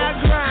 and I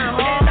grind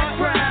hard, and I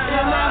grind,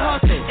 and I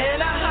hustle,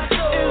 and I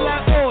hustle. It's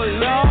like, oh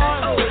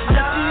Lord,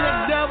 I see the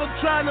devil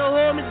tryna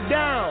hold me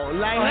down.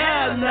 Like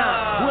hell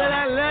nah, will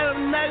I let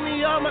him knock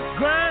me on my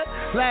grind?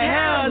 Like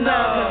hell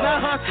nah, cause I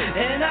hustle,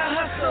 and I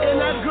hustle,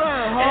 and I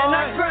grind hard, and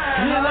I grind,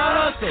 and I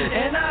hustle,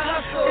 and I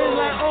hustle. It's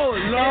like, oh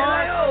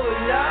Lord, oh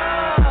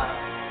Lord.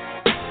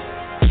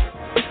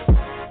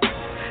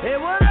 Hey,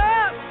 what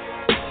up?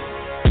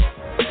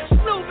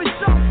 Snoopy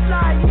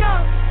SoFly,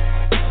 young.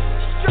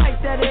 Strike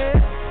that is.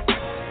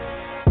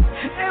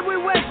 And we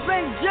West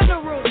Bank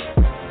General.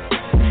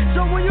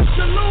 So when you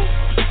salute,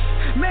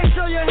 make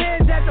sure your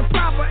hands at the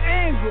proper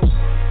angle.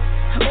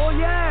 Oh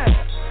yeah.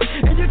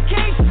 And you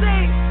can't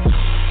say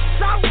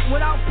South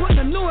without putting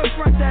a new in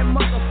front of that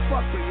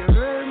motherfucker, you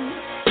heard me?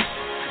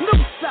 New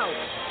South.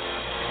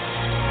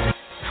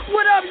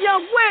 What up,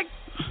 young Wick?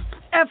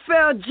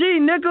 FLG,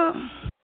 nigga.